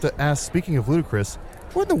 I do have to ask, speaking of ludicrous,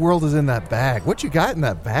 what in the world is in that bag? What you got in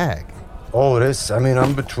that bag? Oh,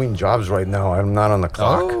 I'm between jobs right now. I'm not on the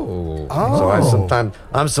clock. So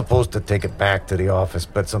I'm supposed to take it back to the office,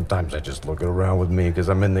 but sometimes I just look it around with me because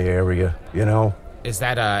I'm in the area, you know? Is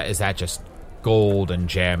that just gold and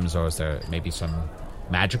gems, or is there maybe some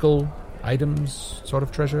magical items sort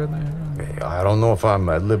of treasure in there? I don't know if I'm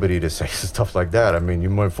at liberty to say stuff like that. I mean, you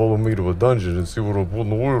might follow me to a dungeon and see what I'm putting in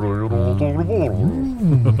the world, or you know what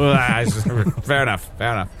I'm talking about. Fair enough.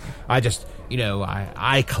 I just,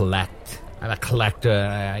 I collect. I'm a collector.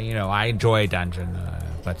 I enjoy a dungeon.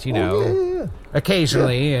 But,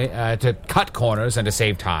 occasionally, to cut corners and to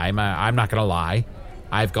save time, I'm not going to lie.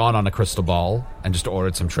 I've gone on a crystal ball and just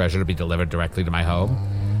ordered some treasure to be delivered directly to my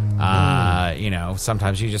home.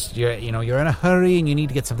 Sometimes you're in a hurry and you need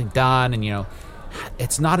to get something done, and,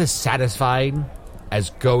 it's not as satisfying as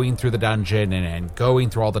going through the dungeon and going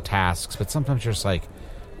through all the tasks, but sometimes you're just like,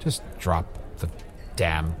 just drop the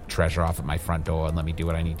damn treasure off at my front door and let me do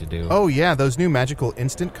what I need to do. Oh, yeah, those new magical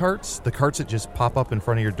instant carts, the carts that just pop up in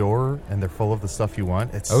front of your door and they're full of the stuff you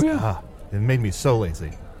want. It made me so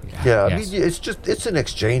lazy. Yeah, I mean, it's an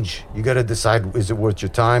exchange. You got to decide, is it worth your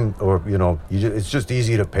time, or, it's just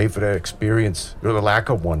easy to pay for that experience, or the lack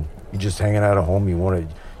of one. You're just hanging out at home, you want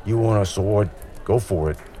a sword, go for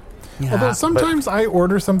it. Yeah, although sometimes I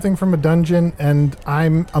order something from a dungeon and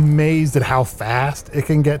I'm amazed at how fast it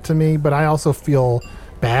can get to me, but I also feel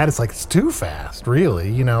bad. It's like, it's too fast,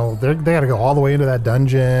 really. They got to go all the way into that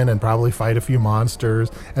dungeon and probably fight a few monsters,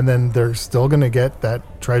 and then they're still going to get that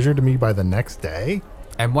treasure to me by the next day.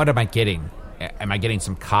 And what am I getting? Am I getting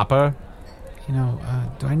some copper?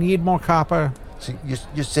 Do I need more copper? So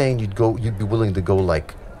you're saying you'd be willing to go,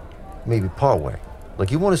 like, maybe part way? Like,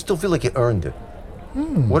 you want to still feel like you earned it?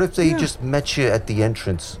 What if they just met you at the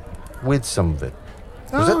entrance with some of it?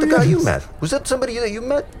 Was that the guy you met? Was that somebody that you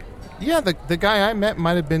met? Yeah, the guy I met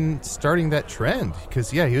might have been starting that trend, because,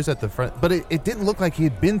 he was at the front. But it didn't look like he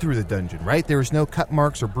had been through the dungeon, right? There was no cut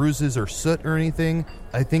marks or bruises or soot or anything.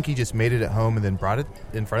 I think he just made it at home and then brought it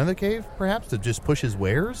in front of the cave, perhaps, to just push his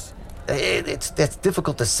wares? That's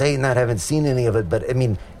difficult to say, not having seen any of it, but, I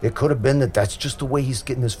mean, it could have been that's just the way he's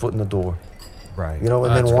getting his foot in the door. Right.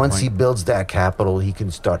 And then once he builds that capital, he can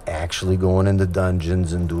start actually going into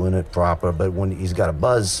dungeons and doing it proper. But when he's got a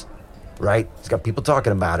buzz, right? He's got people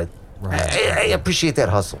talking about it. Right. I appreciate that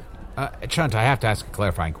hustle. Chunt, I have to ask a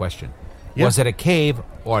clarifying question. Yeah. Was it a cave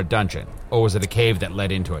or a dungeon? Or was it a cave that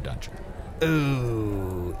led into a dungeon?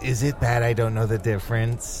 Ooh, is it bad I don't know the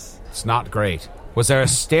difference? It's not great. Was there a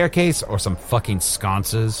staircase or some fucking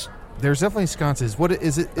sconces? There's definitely sconces. What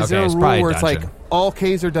is it? Is Okay, there a it's rule probably where a it's like dungeon. all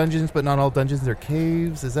caves are dungeons, but not all dungeons are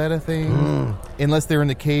caves? Is that a thing? Unless they're in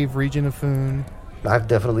the cave region of Foon. I've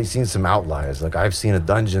definitely seen some outliers. Like, I've seen a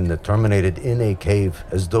dungeon that terminated in a cave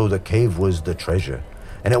as though the cave was the treasure.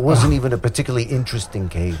 And it wasn't even a particularly interesting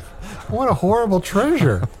cave. What a horrible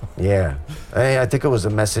treasure. Yeah. I think it was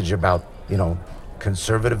a message about,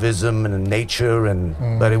 conservatism and nature,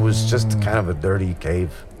 but it was just kind of a dirty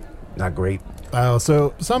cave. Not great. Oh,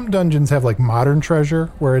 so some dungeons have like modern treasure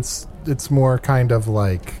where it's more kind of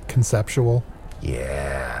like conceptual.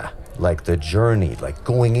 Yeah. Like the journey, like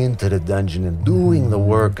going into the dungeon and doing the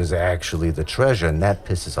work is actually the treasure, and that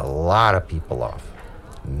pisses a lot of people off.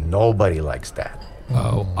 Nobody likes that.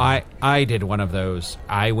 Oh, I did one of those.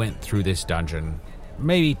 I went through this dungeon,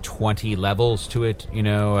 maybe 20 levels to it,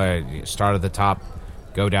 start at the top,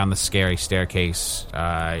 go down the scary staircase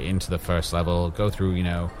into the first level, go through,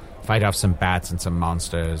 fight off some bats and some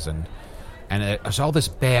monsters, and there's all this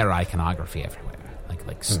bear iconography everywhere.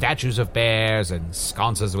 Like statues of bears and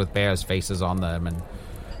sconces with bears' faces on them and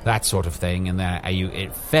that sort of thing. And then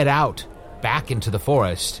it fed out back into the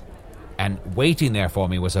forest, and waiting there for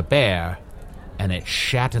me was a bear, and it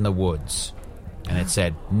shat in the woods. And it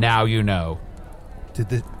said, "Now you know."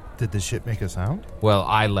 Did the shit make a sound? Well,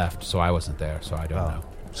 I left, so I wasn't there, so I don't know.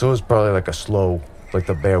 So it was probably like like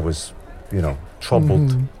the bear was,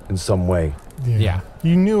 troubled in some way. Yeah.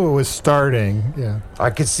 You knew it was starting. Yeah. I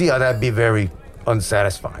could see how that'd be very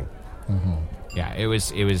unsatisfying. Yeah, it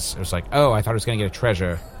was like, oh, I thought I was going to get a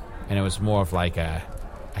treasure, and it was more of like a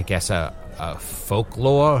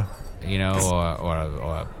folklore,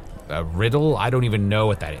 or a riddle. I don't even know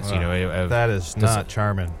what that is. That is not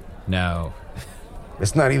charming. No.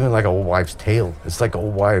 It's not even like a old wives' tale. It's like a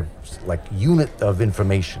old wives' unit of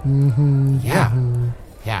information. Yeah.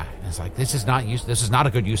 Yeah. It's like this is not a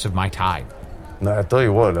good use of my time. No, I tell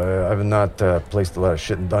you what, I have not placed a lot of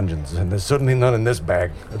shit in dungeons, and there's certainly none in this bag.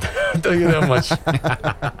 I'll tell you that much.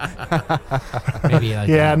 Maybe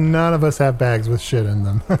none of us have bags with shit in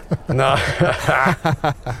them. No.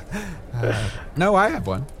 No, I have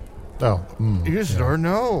one. Oh. You sure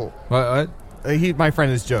know. What? My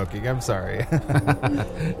friend is joking. I'm sorry.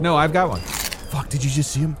 No, I've got one. Fuck, did you just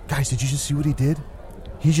see him? Guys, did you just see what he did?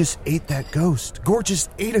 He just ate that ghost. Gourd just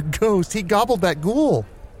ate a ghost. He gobbled that ghoul.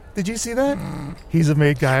 Did you see that? He's a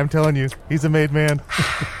made guy, I'm telling you. He's a made man.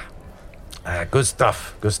 Good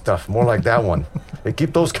stuff. Good stuff. More like that one. Hey,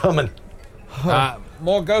 keep those coming.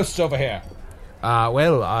 More ghosts over here.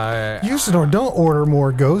 Usador, don't order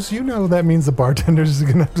more ghosts. You know that means the bartenders are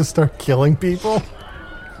going to have to start killing people.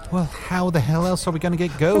 Well, how the hell else are we going to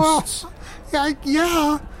get ghosts? Well,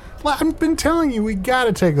 yeah. Well, I've been telling you, we got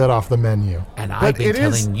to take that off the menu. And I've been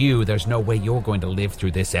telling you there's no way you're going to live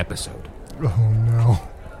through this episode. Oh, no.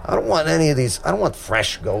 I don't want any of these. I don't want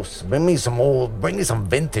fresh ghosts. Bring me some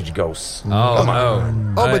vintage ghosts. Oh,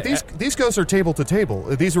 no. But these ghosts are table to table.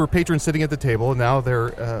 These were patrons sitting at the table, and now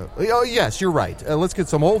they're... oh, yes, you're right. Let's get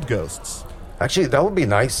some old ghosts. Actually, that would be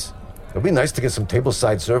nice. It would be nice to get some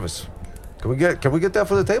tableside service. Can we get that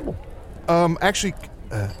for the table? Actually,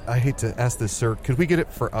 I hate to ask this, sir. Could we get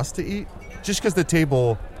it for us to eat? Just because the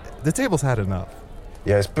table's had enough.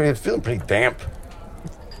 Yeah, it's feeling pretty damp.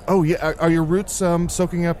 Oh yeah, are your roots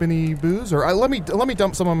soaking up any booze? Or let me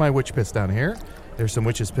dump some of my witch piss down here. There's some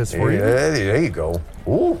witch's piss for you. There you go.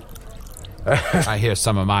 Ooh. I hear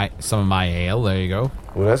some of my ale. There you go.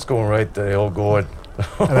 Well, that's going right to the old Gourd.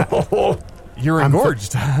 You're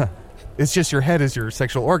engorged. It's just your head is your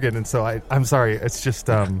sexual organ, and so I'm sorry. It's just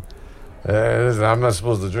listen, I'm not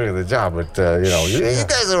supposed to drink the job, but you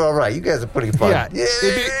guys are all right. You guys are pretty fun. Yeah,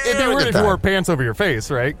 it'd be weird if you wore pants over your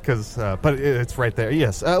face, right? Because but it's right there.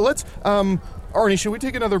 Yes. Let's Arnie, should we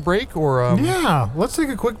take another break or? Yeah, let's take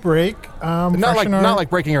a quick break. Not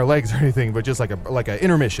like breaking our legs or anything, but just like a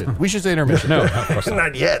intermission. We should say intermission. No, of course not.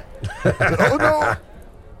 Not yet. Oh no.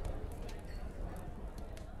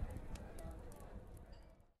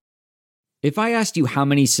 If I asked you how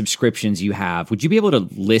many subscriptions you have, would you be able to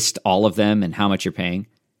list all of them and how much you're paying?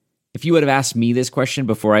 If you would have asked me this question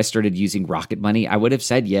before I started using Rocket Money, I would have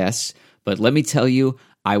said yes, but let me tell you,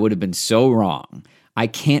 I would have been so wrong. I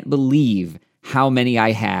can't believe how many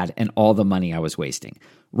I had and all the money I was wasting.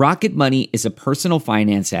 Rocket Money is a personal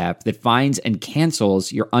finance app that finds and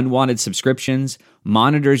cancels your unwanted subscriptions,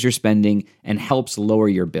 monitors your spending, and helps lower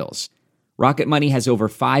your bills. Rocket Money has over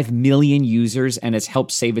 5 million users and has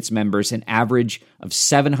helped save its members an average of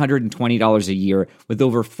 $720 a year with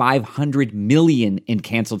over 500 million in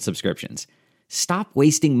canceled subscriptions. Stop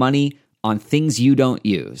wasting money on things you don't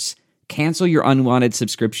use. Cancel your unwanted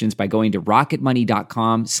subscriptions by going to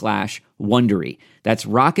rocketmoney.com/Wondery. That's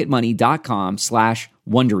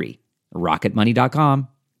rocketmoney.com/Wondery.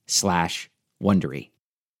 rocketmoney.com/Wondery.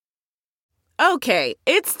 Okay,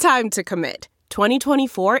 it's time to commit.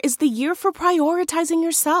 2024 is the year for prioritizing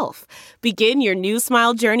yourself. Begin your new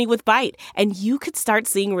smile journey with Byte, and you could start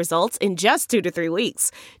seeing results in just 2 to 3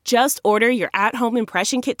 weeks. Just order your at-home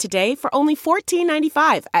impression kit today for only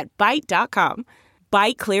 $14.95 at Byte.com.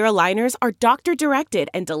 Byte Clear aligners are doctor-directed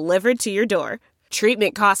and delivered to your door.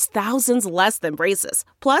 Treatment costs thousands less than braces.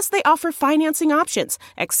 Plus, they offer financing options,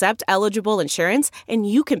 accept eligible insurance, and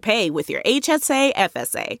you can pay with your HSA,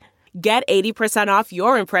 FSA. Get 80% off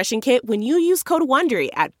your impression kit when you use code WONDERY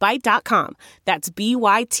at Byte.com. That's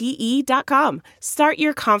BYTE.com. Start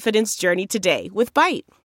your confidence journey today with Byte.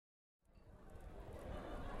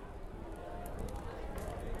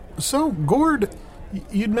 So, Gourd,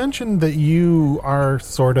 you'd mentioned that you are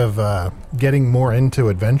sort of getting more into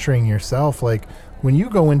adventuring yourself. Like, when you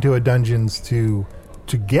go into a dungeons to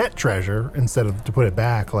get treasure instead of to put it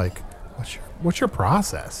back, like, what's your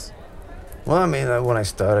process? Well, I mean, when I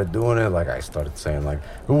started doing it, like, I started saying, like,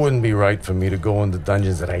 it wouldn't be right for me to go into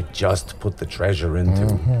dungeons that I just put the treasure into,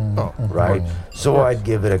 right? So I'd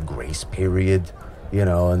give it a grace period, you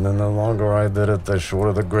know, and then the longer I did it, the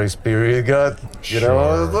shorter the grace period got, you know?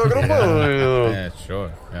 I was looking Yeah,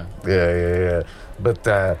 sure, yeah. Yeah. But,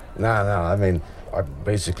 no, I mean, I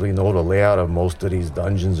basically know the layout of most of these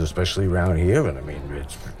dungeons, especially around here, and I mean,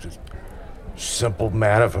 it's just a simple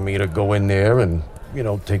matter for me to go in there and, you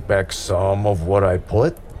know, take back some of what I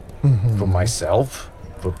put for myself,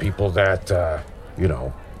 for people that, you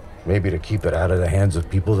know, maybe to keep it out of the hands of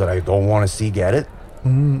people that I don't want to see get it,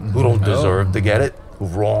 who don't deserve to get it,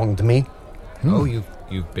 who've wronged me. Oh,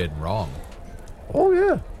 you've been wrong. Oh,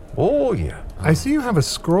 yeah. I see you have a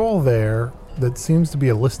scroll there that seems to be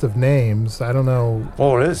a list of names. I don't know.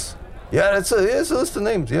 Oh, it is? Yeah, it's a list of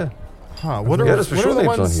names, yeah. Huh, What are the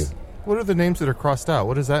names on here? What are the names that are crossed out?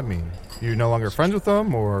 What does that mean? You're no longer friends with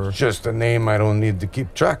them, or? Just a name I don't need to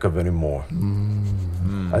keep track of anymore.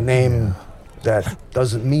 A name that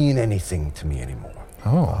doesn't mean anything to me anymore.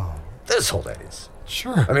 Oh. That's all that is.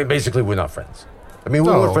 Sure. I mean, basically, we're not friends. I mean, we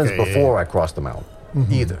weren't friends before I crossed them out,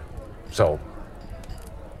 either. So,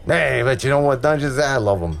 hey, but you know what? Dungeons, I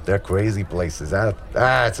love them. They're crazy places.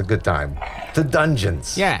 It's a good time. To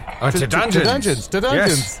dungeons. Yeah, or to dungeons. To dungeons.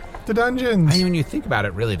 Yes. The dungeons. I mean, when you think about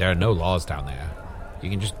it, really, there are no laws down there.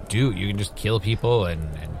 You can just kill people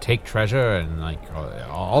and take treasure, and, like,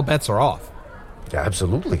 all bets are off. Yeah,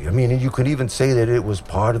 absolutely. I mean, you could even say that it was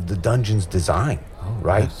part of the dungeon's design,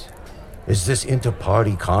 right? Yes. Is this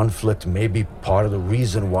inter-party conflict maybe part of the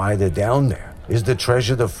reason why they're down there? Is the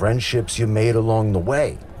treasure the friendships you made along the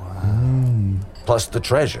way? Wow. Plus the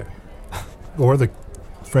treasure. Or the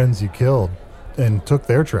friends you killed and took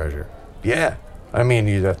their treasure. Yeah. I mean,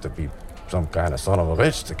 you'd have to be some kind of son of a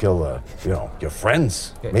bitch to kill, your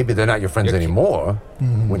friends. Maybe they're not your friends anymore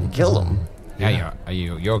when you kill them. Yeah,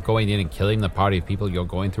 you're going in and killing the party of people you're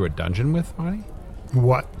going through a dungeon with, Marty?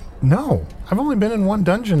 What? No. I've only been in one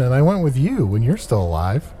dungeon, and I went with you, and you're still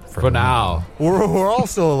alive. For now. We're all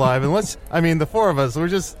still alive, and the four of us, we're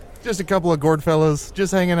just a couple of Gourd fellows,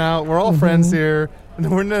 just hanging out. We're all friends here,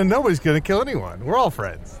 and nobody's going to kill anyone. We're all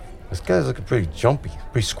friends. This guy's looking pretty jumpy,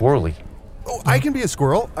 pretty squirrely. Oh, I can be a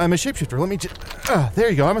squirrel. I'm a shapeshifter. Let me just... there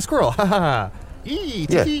you go. I'm a squirrel. Ha ha ha.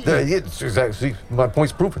 Exactly. See, my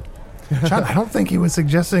point's proven. John, I don't think he was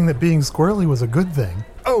suggesting that being squirrely was a good thing.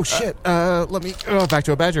 Oh, shit. Let me... back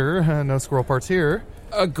to a badger. No squirrel parts here.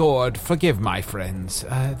 Gourd, forgive my friends.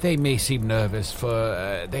 They may seem nervous,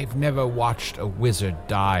 for they've never watched a wizard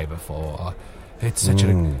die before. It's such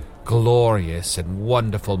a glorious and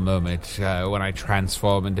wonderful moment when I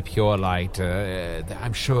transform into pure light.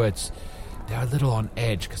 I'm sure they're a little on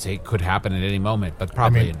edge because it could happen at any moment, but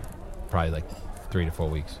probably in like 3 to 4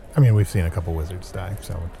 weeks. I mean, we've seen a couple wizards die,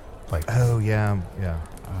 so like... Oh, yeah.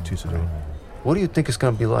 Too soon. What do you think it's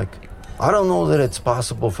going to be like? I don't know that it's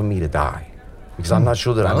possible for me to die, because I'm not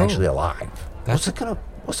sure that I'm actually alive. What's it gonna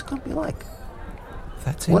be like?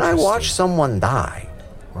 That's when I watch someone die,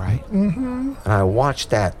 right? And I watch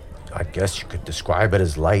that, I guess you could describe it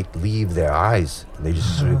as light leave their eyes, and they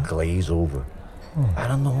just sort of glaze over. I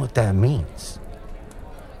don't know what that means.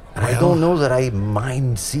 And I don't know that I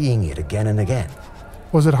mind seeing it again and again.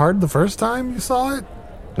 Was it hard the first time you saw it?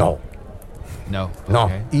 No.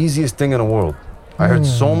 Okay. Easiest thing in the world. I heard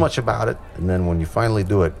so much about it, and then when you finally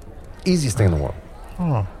do it, easiest thing in the world.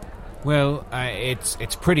 Well,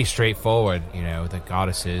 it's pretty straightforward. You know, the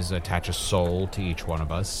goddesses attach a soul to each one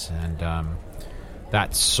of us, and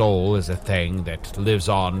that soul is a thing that lives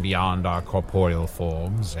on beyond our corporeal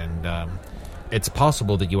forms, and it's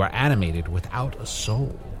possible that you are animated without a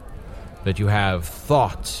soul, that you have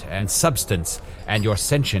thought and substance, and you're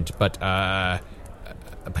sentient, but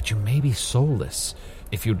you may be soulless.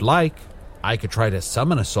 If you'd like, I could try to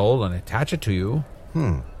summon a soul and attach it to you.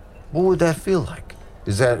 What would that feel like?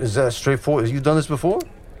 Is that straightforward? Have you done this before?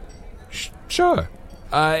 Sure.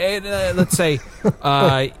 Let's say,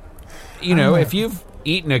 if you've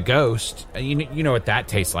eaten a ghost, you know what that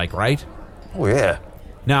tastes like, right? Oh, yeah.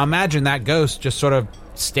 Now imagine that ghost just sort of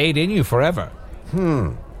stayed in you forever.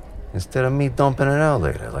 Instead of me dumping it out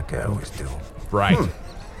later like I always do. Right.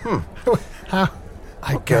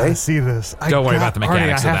 I gotta see this. Don't worry about the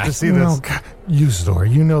mechanics Arnie, I of have that. to see this. Usador,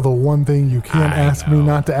 you know the one thing you can't ask me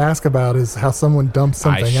not to ask about is how someone dumps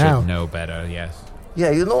something I should out. know better, yes. Yeah,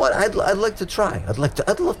 you know what? I'd like to try. I'd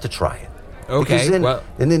love to try it. Okay, Because then, well...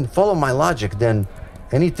 and then follow my logic. Then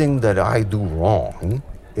anything that I do wrong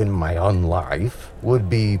in my own life would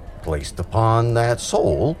be placed upon that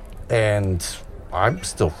soul, and I'm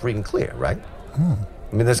still free and clear, right? I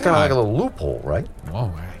mean, that's kind of like a little loophole, right?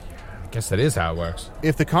 Whoa, I guess that is how it works.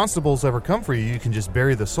 If the constables ever come for you, you can just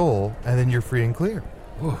bury the soul, and then you're free and clear.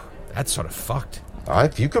 Ooh, that's sort of fucked.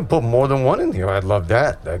 If you can put more than one in here, I'd love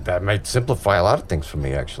that. That might simplify a lot of things for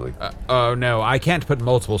me, actually. Oh, no, I can't put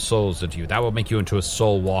multiple souls into you. That will make you into a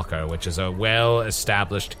soul walker, which is a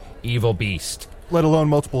well-established evil beast. Let alone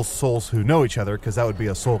multiple souls who know each other, because that would be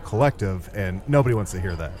a soul collective, and nobody wants to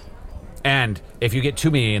hear that. And if you get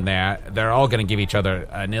too many in there, they're all going to give each other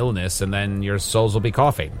an illness, and then your souls will be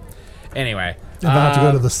coughing. Anyway. They'll have to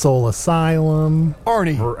go to the soul asylum.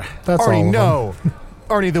 Arnie! That's Arnie, all of no!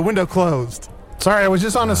 Arnie, the window closed. Sorry, I was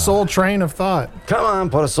just on a soul train of thought. Come on,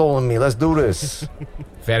 put a soul in me. Let's do this.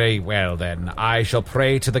 Very well, then. I shall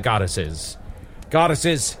pray to the goddesses.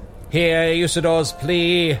 Goddesses, hear Usador's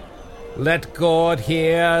plea. Let Gourd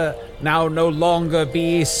here now no longer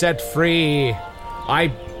be set free.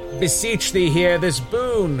 I beseech thee, hear this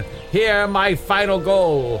boon. Hear my final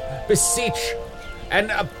goal. Beseech and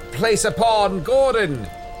place upon Gordon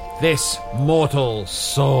this mortal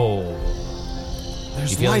soul.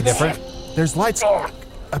 There's You feeling lights. different? There's lights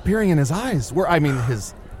appearing in his eyes.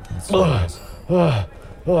 His...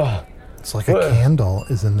 It's like a candle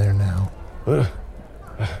is in there now.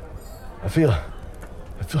 I feel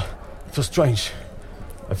strange.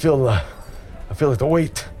 I feel like the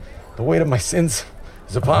weight of my sins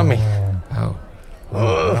is upon me.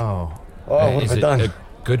 Oh. What Is have I it done? a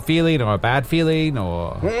good feeling or a bad feeling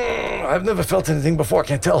or... I've never felt anything before.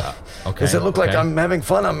 Can't tell. Okay, Does it look like okay. I'm having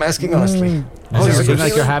fun? I'm asking honestly. Does it is seem a good like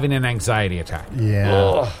you're feeling? having an anxiety attack? Yeah.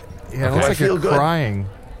 Oh, Yeah, it looks I like feel you're good. crying.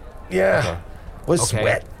 yeah. Was Okay.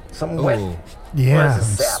 sweat. Some wet. Ooh. Yeah, Where's the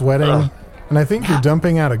I'm sap? sweating. Ugh. And I think you're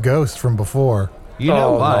dumping out a ghost from before. You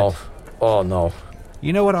know what? No. Oh, no.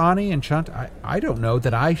 You know what, Ani and Chunt? I don't know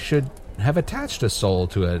that I should have attached a soul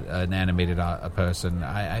to an animated person.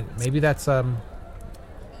 Maybe that's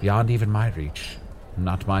beyond even my reach.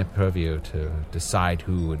 Not my purview to decide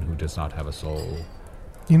who and who does not have a soul.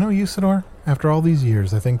 You know, Usador, after all these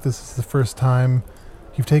years, I think this is the first time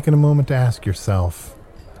you've taken a moment to ask yourself,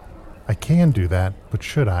 I can do that, but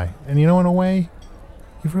should I? And you know, in a way,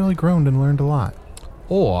 you've really grown and learned a lot.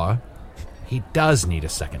 Or he does need a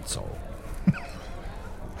second soul.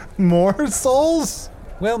 More souls?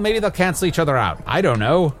 Well, maybe they'll cancel each other out. I don't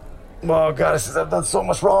know. Oh, goddesses, I've done so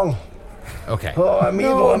much wrong. Okay. Oh, I'm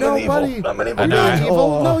evil. I'm an evil. buddy. I'm an evil. know. You're guy. not evil.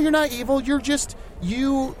 Oh. No, you're not evil. You're just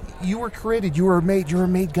you were created. You're a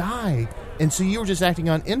made guy. And so you were just acting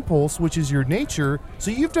on impulse, which is your nature.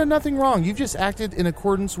 So you've done nothing wrong. You've just acted in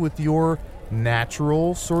accordance with your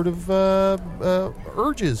natural sort of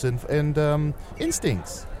urges and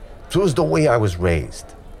instincts. So it was the way I was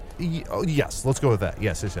raised. Yes, let's go with that.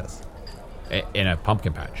 Yes. In a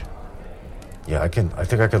pumpkin patch. Yeah, I think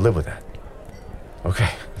I could live with that. Okay.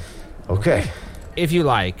 If you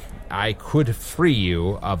like, I could free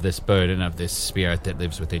you of this burden of this spirit that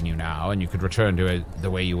lives within you now, and you could return to it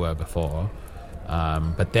the way you were before.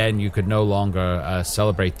 But then you could no longer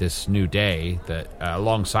celebrate this new day that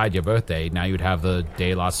alongside your birthday. Now you'd have the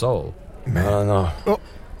De La Soul. No. Oh.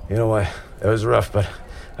 You know what? It was rough, but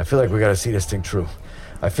I feel like we got to see this thing through.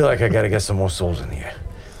 I feel like I got to get some more souls in here.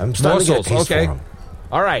 I'm starting More to get a souls, taste okay. for 'em.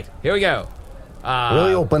 All right, here we go.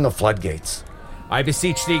 Really open the floodgates. I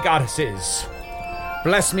beseech thee, goddesses,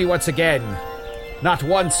 bless me once again. Not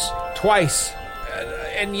once, twice,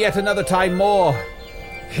 and yet another time more.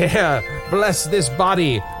 Here, bless this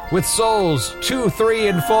body with souls 2, 3,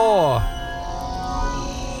 and 4.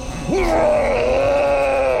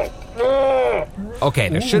 Okay,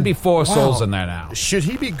 there should be 4 souls in there now. Should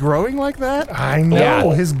he be growing like that? I know.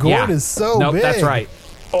 Yeah. His gourd Yeah. is so nope, big. that's right.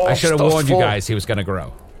 Oh, I should have stuff's warned you full. guys he was going to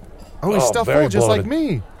grow. Oh, he's Oh, stuffed very full just like bloated.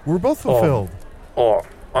 me. We're both fulfilled. Oh,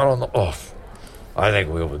 I don't know. Oh, I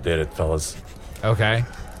think we overdid it, fellas. Okay.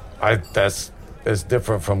 It's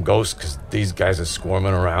different from ghosts because these guys are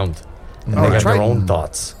squirming around. And Oh, they got try- their own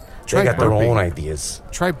thoughts. try They got their burping. own ideas.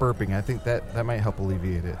 Try burping. I think that might help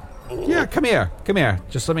alleviate it. Yeah, come here.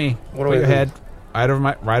 Just let me What do put I your do? head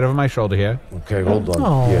right over my shoulder here. Okay, hold on.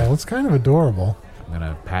 Oh, Yeah. it's kind of adorable. I'm going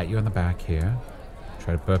to pat you on the back here.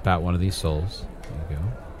 Try to burp out one of these souls. There you go.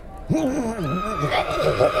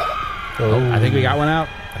 Oh, I think we got one out.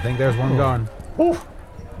 I think there's one gone.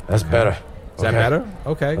 That's better. Is that better?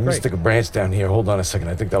 Okay, Let me great. stick a branch down here. Hold on a second.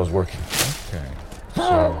 I think that was working. Okay. So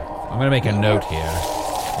I'm going to make a note here.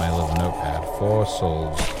 My little notepad. 4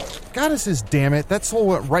 souls. Goddesses, damn it. That soul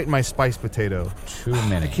went right in my spiced potato. Too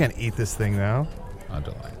many. I can't eat this thing now.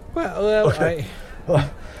 Underline. Well, Okay.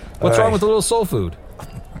 what's wrong with the little soul food?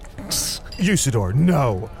 Usador,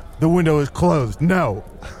 no. The window is closed, no.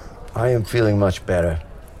 I am feeling much better,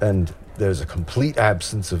 and there's a complete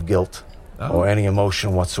absence of guilt or any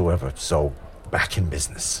emotion whatsoever. So, back in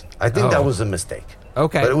business. I think that was a mistake.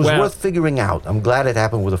 Okay, But it was well- worth figuring out. I'm glad it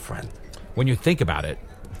happened with a friend. When you think about it,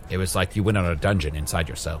 it was like you went on a dungeon inside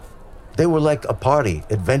yourself. They were like a party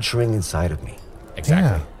adventuring inside of me.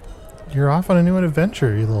 Exactly. Yeah. You're off on a new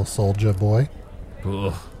adventure, you little soldier boy.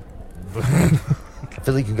 Ugh. I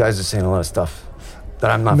feel like you guys are saying a lot of stuff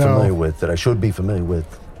that I'm not familiar with, that I should be familiar with,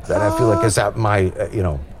 that I feel like is at my,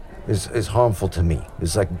 is harmful to me.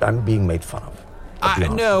 It's like I'm being made fun of.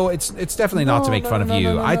 No, it's definitely not to make fun of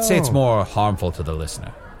you. I'd say it's no. more harmful to the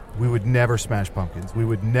listener. We would never smash pumpkins. We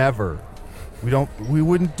would never. We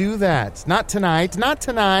wouldn't do that. Not tonight. Not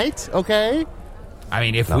tonight, okay? I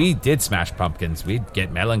mean, if we did smash pumpkins, we'd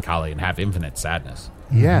get melancholy and have infinite sadness.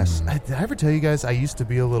 Yes. Did I ever tell you guys I used to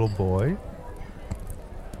be a little boy?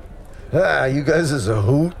 You guys is a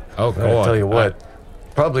hoot. Oh, God. I tell you what,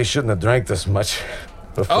 probably shouldn't have drank this much.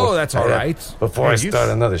 Oh, that's all right. Before I start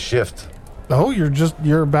another shift. Oh,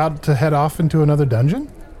 you're about to head off into another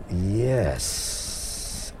dungeon?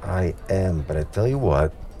 Yes, I am. But I tell you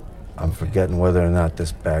what, I'm forgetting whether or not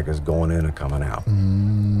this bag is going in or coming out.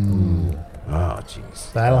 Oh,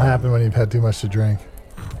 jeez. That'll happen when you've had too much to drink.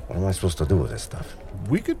 What am I supposed to do with this stuff?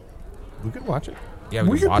 We could watch it. Yeah,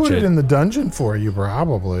 We could could watch put it. it in the dungeon for you,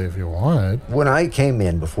 probably, if you wanted. When I came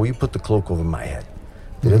in, before you put the cloak over my head,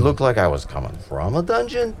 did it look like I was coming from a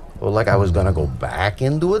dungeon? Or like I was going to go back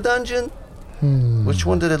into a dungeon? Which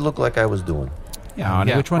one did it look like I was doing? Yeah,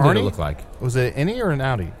 Arnie, which one did it Arnie? look like? Was it an innie or an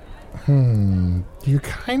outie? You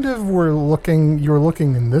kind of you were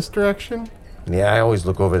looking in this direction? Yeah, I always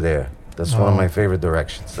look over there. That's one of my favorite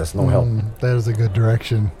directions. That's no help. That is a good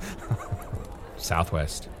direction.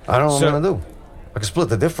 Southwest. I don't know So- what I'm going to do. I can split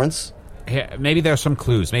the difference. Here, maybe there are some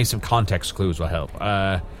clues. Maybe some context clues will help.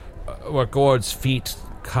 Were Gourd's feet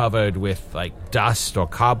covered with, like, dust or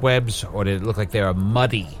cobwebs? Or did it look like they were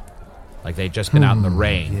muddy? Like they'd just been out in the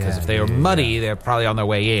rain? Because if they were muddy, they're probably on their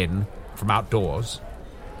way in from outdoors.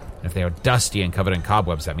 And if they were dusty and covered in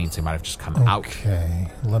cobwebs, that means they might have just come out. Okay,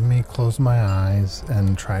 let me close my eyes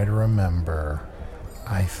and try to remember.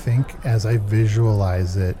 I think as I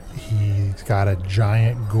visualize it, he's got a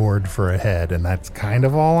giant gourd for a head, and that's kind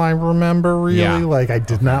of all I remember, really. Yeah. Like, I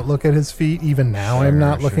did not look at his feet. Even now, I'm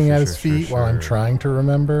not looking at his feet while I'm trying to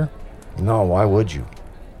remember. No, why would you?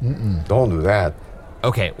 Don't do that.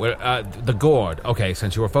 Okay, well, the gourd. Okay,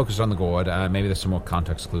 since you were focused on the gourd, maybe there's some more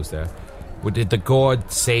context clues there. Did the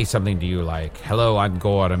gourd say something to you like, "Hello, I'm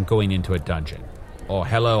Gourd, I'm going into a dungeon," or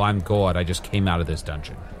 "Hello, I'm Gourd, I just came out of this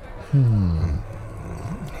dungeon"?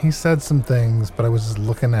 He said some things, but I was just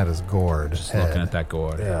looking at his gourd Just head. looking at that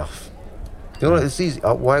gourd. Yeah. You know, it's easy.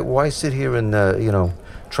 Why sit here and,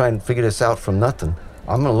 try and figure this out from nothing?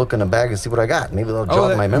 I'm going to look in the bag and see what I got. Maybe they'll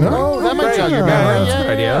jog my memory. Oh, that might Great. jog your Yeah, memory. that's a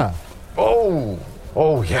good idea.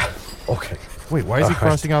 Oh, yeah. Okay. Wait, why is he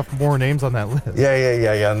crossing off more names on that list?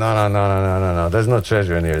 Yeah. No. There's no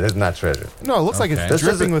treasure in here. There's not treasure. No, it looks like Okay. it's This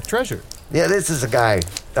dripping isn't- with treasure. Yeah, this is a guy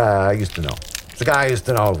I used to know. It's a guy I used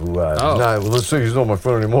to know who, let's say he's not my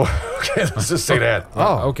friend anymore. Okay, let's just say that.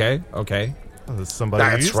 Oh, okay. Oh, this is somebody you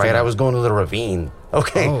That's used right. to know. I was going to the ravine.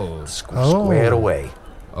 Okay. Oh. Squared away.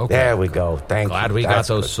 Okay. There we go. Thank you. Glad we got That's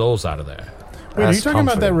those good. souls out of there. Wait, are you That's talking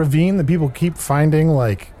about that comforting. ravine that people keep finding,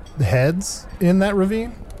 like, heads in that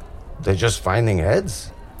ravine? They're just finding heads.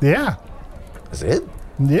 Yeah. That's it?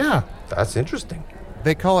 Yeah. That's interesting.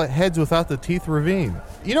 They call it Heads Without the Teeth Ravine.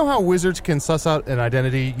 You know how wizards can suss out an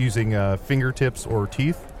identity using fingertips or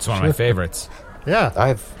teeth? It's one of my favorites. Yeah.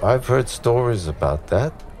 I've heard stories about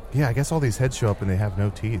that. Yeah, I guess all these heads show up and they have no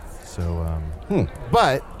teeth. So,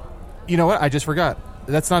 But, you know what? I just forgot.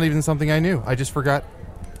 That's not even something I knew. I just forgot.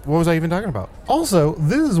 What was I even talking about? Also,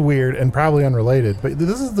 this is weird and probably unrelated, but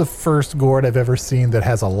this is the first gourd I've ever seen that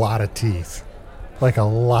has a lot of teeth. Like, a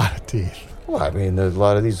lot of teeth. Well, I mean, there's a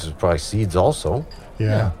lot of these are probably seeds also.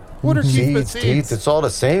 Yeah. What are teeth but Seeds, seeds? teeth, it's all the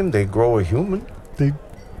same. They grow a human. They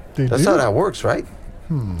That's do. how that works, right?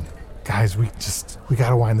 Guys, we got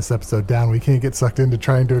to wind this episode down. We can't get sucked into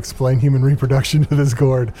trying to explain human reproduction to this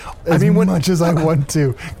gourd as much as I want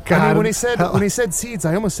to. God, I mean, when he said seeds,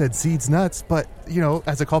 I almost said seeds nuts, but,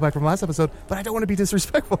 as a callback from last episode, but I don't want to be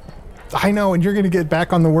disrespectful. I know, and you're going to get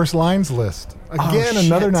back on the worst lines list. Again, Oh,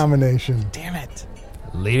 another shit. nomination. Damn it.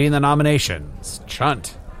 Leading the nominations,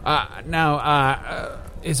 Chunt. Now,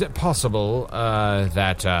 is it possible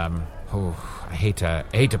that I hate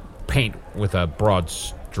to paint with a broad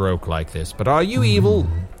stroke like this, but are you evil?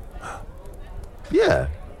 Yeah.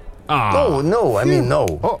 No. I mean, no.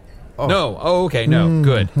 No. Oh, okay. No.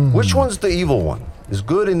 Good. Which one's the evil one? Is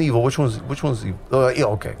good and evil. Which one's evil? Yeah,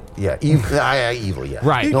 okay. Yeah. Evil. Yeah.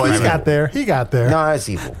 Right. He got there. No, that's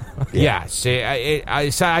evil. Yeah. See, I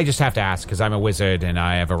just have to ask because I'm a wizard and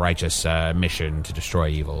I have a righteous mission to destroy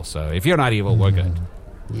evil. So if you're not evil, we're good.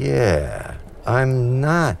 Yeah. I'm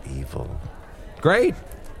not evil. Great.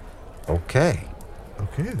 Okay.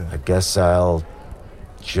 Okay, then. I guess I'll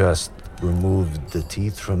just remove the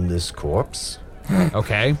teeth from this corpse.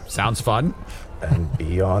 Okay. Sounds fun. And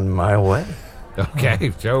be on my way.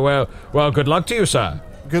 Okay. So, well, good luck to you, sir.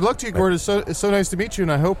 Good luck to you, Gourd. It's so nice to meet you,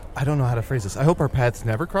 and I don't know how to phrase this. I hope our paths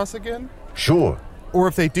never cross again. Sure. Or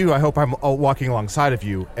if they do, I hope I'm walking alongside of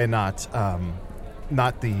you and not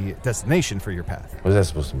the destination for your path. What is that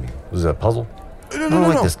supposed to mean? Was it a puzzle? No, I don't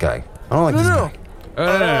like this guy.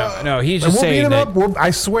 No, he's just saying beat him that... up.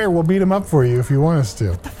 I swear we'll beat him up for you if you want us to.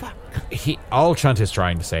 What the fuck? All Chunt is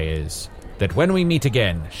trying to say is that when we meet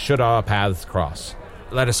again, should our paths cross,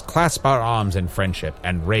 let us clasp our arms in friendship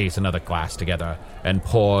and raise another glass together and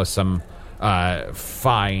pour some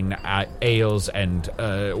fine ales and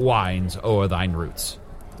wines o'er thine roots.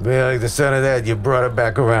 Well, like the sound of that, you brought it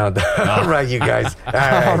back around. All right, you guys.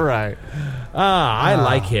 All right. I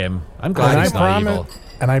like him. I'm glad he's not evil.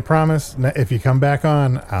 And I promise, if you come back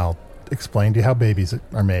on, I'll explain to you how babies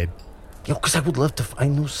are made. Yo, because I would love to. I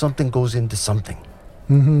know something goes into something.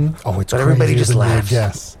 Mm-hmm. Oh, it's but crazy. Everybody just laughs.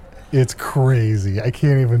 Yes, it's crazy. I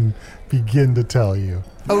can't even begin to tell you.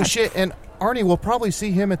 Oh shit! And Arnie, we'll probably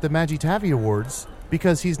see him at the Magitavi Awards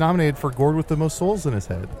because he's nominated for Gourd with the most souls in his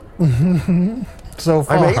head. So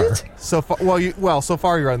far, I made it. So far, so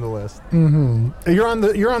far you're on the list. Mm-hmm. You're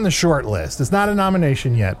on the short list. It's not a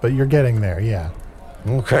nomination yet, but you're getting there. Yeah.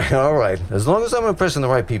 Okay, all right. As long as I'm impressing the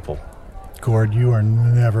right people. Gourd, you are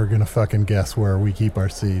never gonna fucking guess where we keep our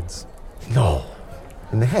seeds. No.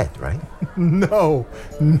 In the head, right? No.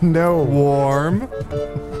 Warm.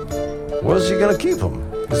 Where's she gonna keep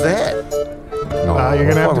them? It's the head. No, you're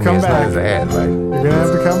gonna have to come back. It's the head, right? You're gonna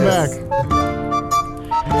have to come back.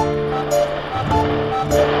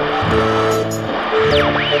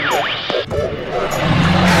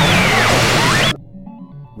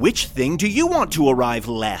 Which thing do you want to arrive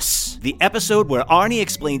less? The episode where Arnie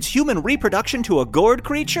explains human reproduction to a gourd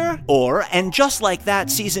creature? Or, and just like that,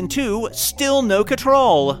 Season 2, Still No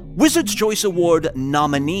Control? Wizard's Choice Award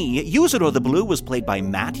nominee Usador the Blue was played by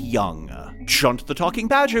Matt Young. Chunt the Talking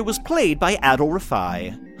Badger was played by Adol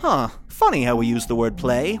Rafai. Huh, funny how we use the word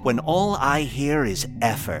play when all I hear is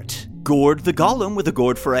effort. Gourd the Golem with a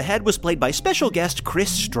gourd for a head was played by special guest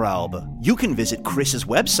Kris Straub. You can visit Kris's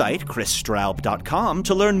website, krisstraub.com,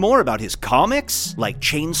 to learn more about his comics, like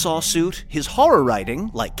Chainsaw Suit, his horror writing,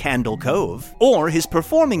 like Candle Cove, or his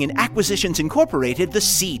performing in Acquisitions Incorporated, The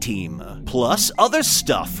C-Team. Plus other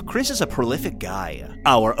stuff. Kris is a prolific guy.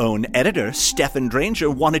 Our own editor, Stefan Dranger,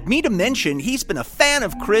 wanted me to mention he's been a fan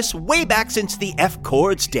of Kris way back since the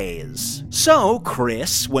F-Chords days. So,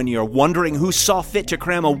 Kris, when you're wondering who saw fit to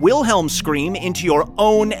cram a Wilhelm scream into your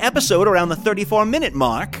own episode around the 34-minute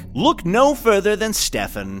mark, look no further than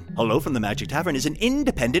Stefan. Hello from the Magic Tavern is an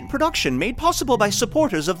independent production made possible by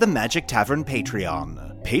supporters of the Magic Tavern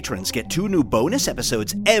Patreon. Patrons get 2 new bonus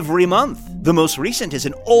episodes every month. The most recent is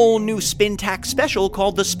an all-new Spintax special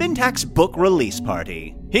called the Spintax Book Release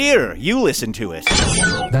Party. Here, you listen to it.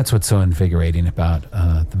 That's what's so invigorating about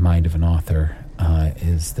the mind of an author,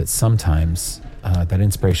 is that sometimes that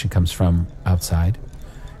inspiration comes from outside.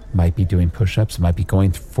 Might be doing push-ups, might be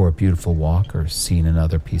going for a beautiful walk or seeing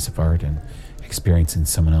another piece of art and experiencing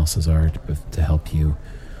someone else's art to help you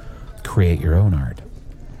create your own art.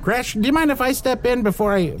 Gresh, do you mind if I step in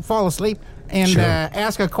before I fall asleep and Sure.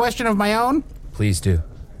 Ask a question of my own? Please do.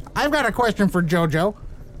 I've got a question for JoJo.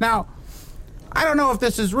 Now, I don't know if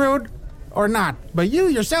this is rude or not, but you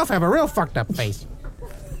yourself have a real fucked up face.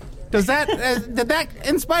 Did that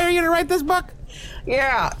inspire you to write this book?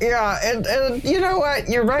 Yeah, and you know what?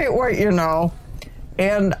 You're right what you know.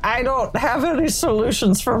 And I don't have any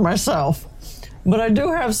solutions for myself. But I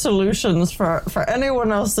do have solutions for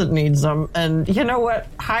anyone else that needs them. And you know what?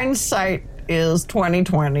 Hindsight is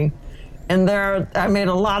 20/20. And I made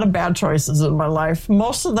a lot of bad choices in my life.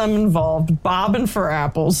 Most of them involved bobbing for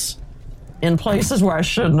apples in places where I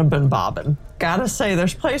shouldn't have been bobbing. Gotta say,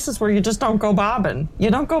 there's places where you just don't go bobbing. You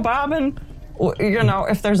don't go bobbing, you know,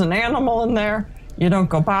 if there's an animal in there. You don't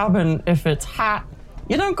go bobbing if it's hot.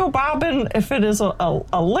 You don't go bobbing if it is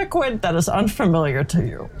a liquid that is unfamiliar to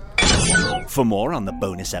you. For more on the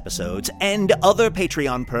bonus episodes and other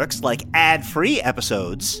Patreon perks like ad-free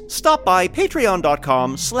episodes, stop by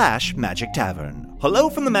patreon.com/Magic Tavern. Hello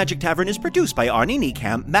from the Magic Tavern is produced by Arnie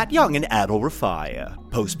Niekamp, Matt Young, and Adol Rafai.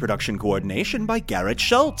 Post-production coordination by Garrett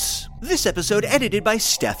Schultz. This episode edited by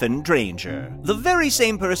Stefan Dranger, the very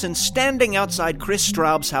same person standing outside Kris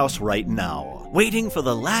Straub's house right now, waiting for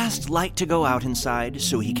the last light to go out inside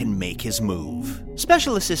so he can make his move.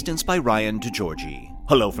 Special assistance by Ryan DeGiorgi.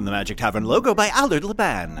 Hello from the Magic Tavern logo by Allard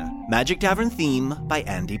Laban. Magic Tavern theme by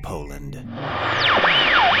Andy Poland.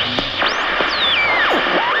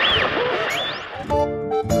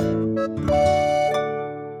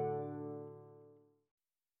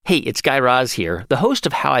 Hey, it's Guy Raz here, the host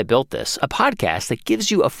of How I Built This, a podcast that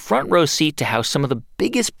gives you a front row seat to how some of the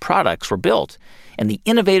biggest products were built and the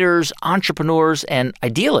innovators, entrepreneurs, and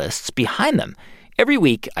idealists behind them. Every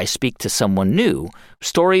week, I speak to someone new.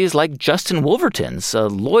 Stories like Justin Wolverton's, a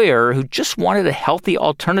lawyer who just wanted a healthy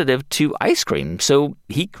alternative to ice cream, so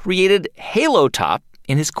he created Halo Top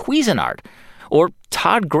in his Cuisinart. Or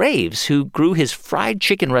Todd Graves, who grew his fried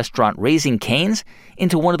chicken restaurant Raising Cane's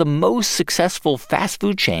into one of the most successful fast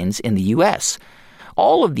food chains in the U.S.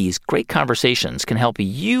 All of these great conversations can help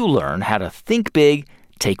you learn how to think big,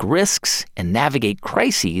 take risks, and navigate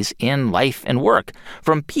crises in life and work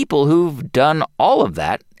from people who've done all of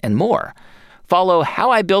that and more. Follow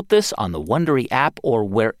How I Built This on the Wondery app or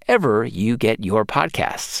wherever you get your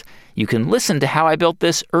podcasts. You can listen to How I Built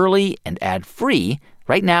This early and ad-free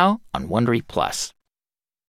right now on Wondery Plus.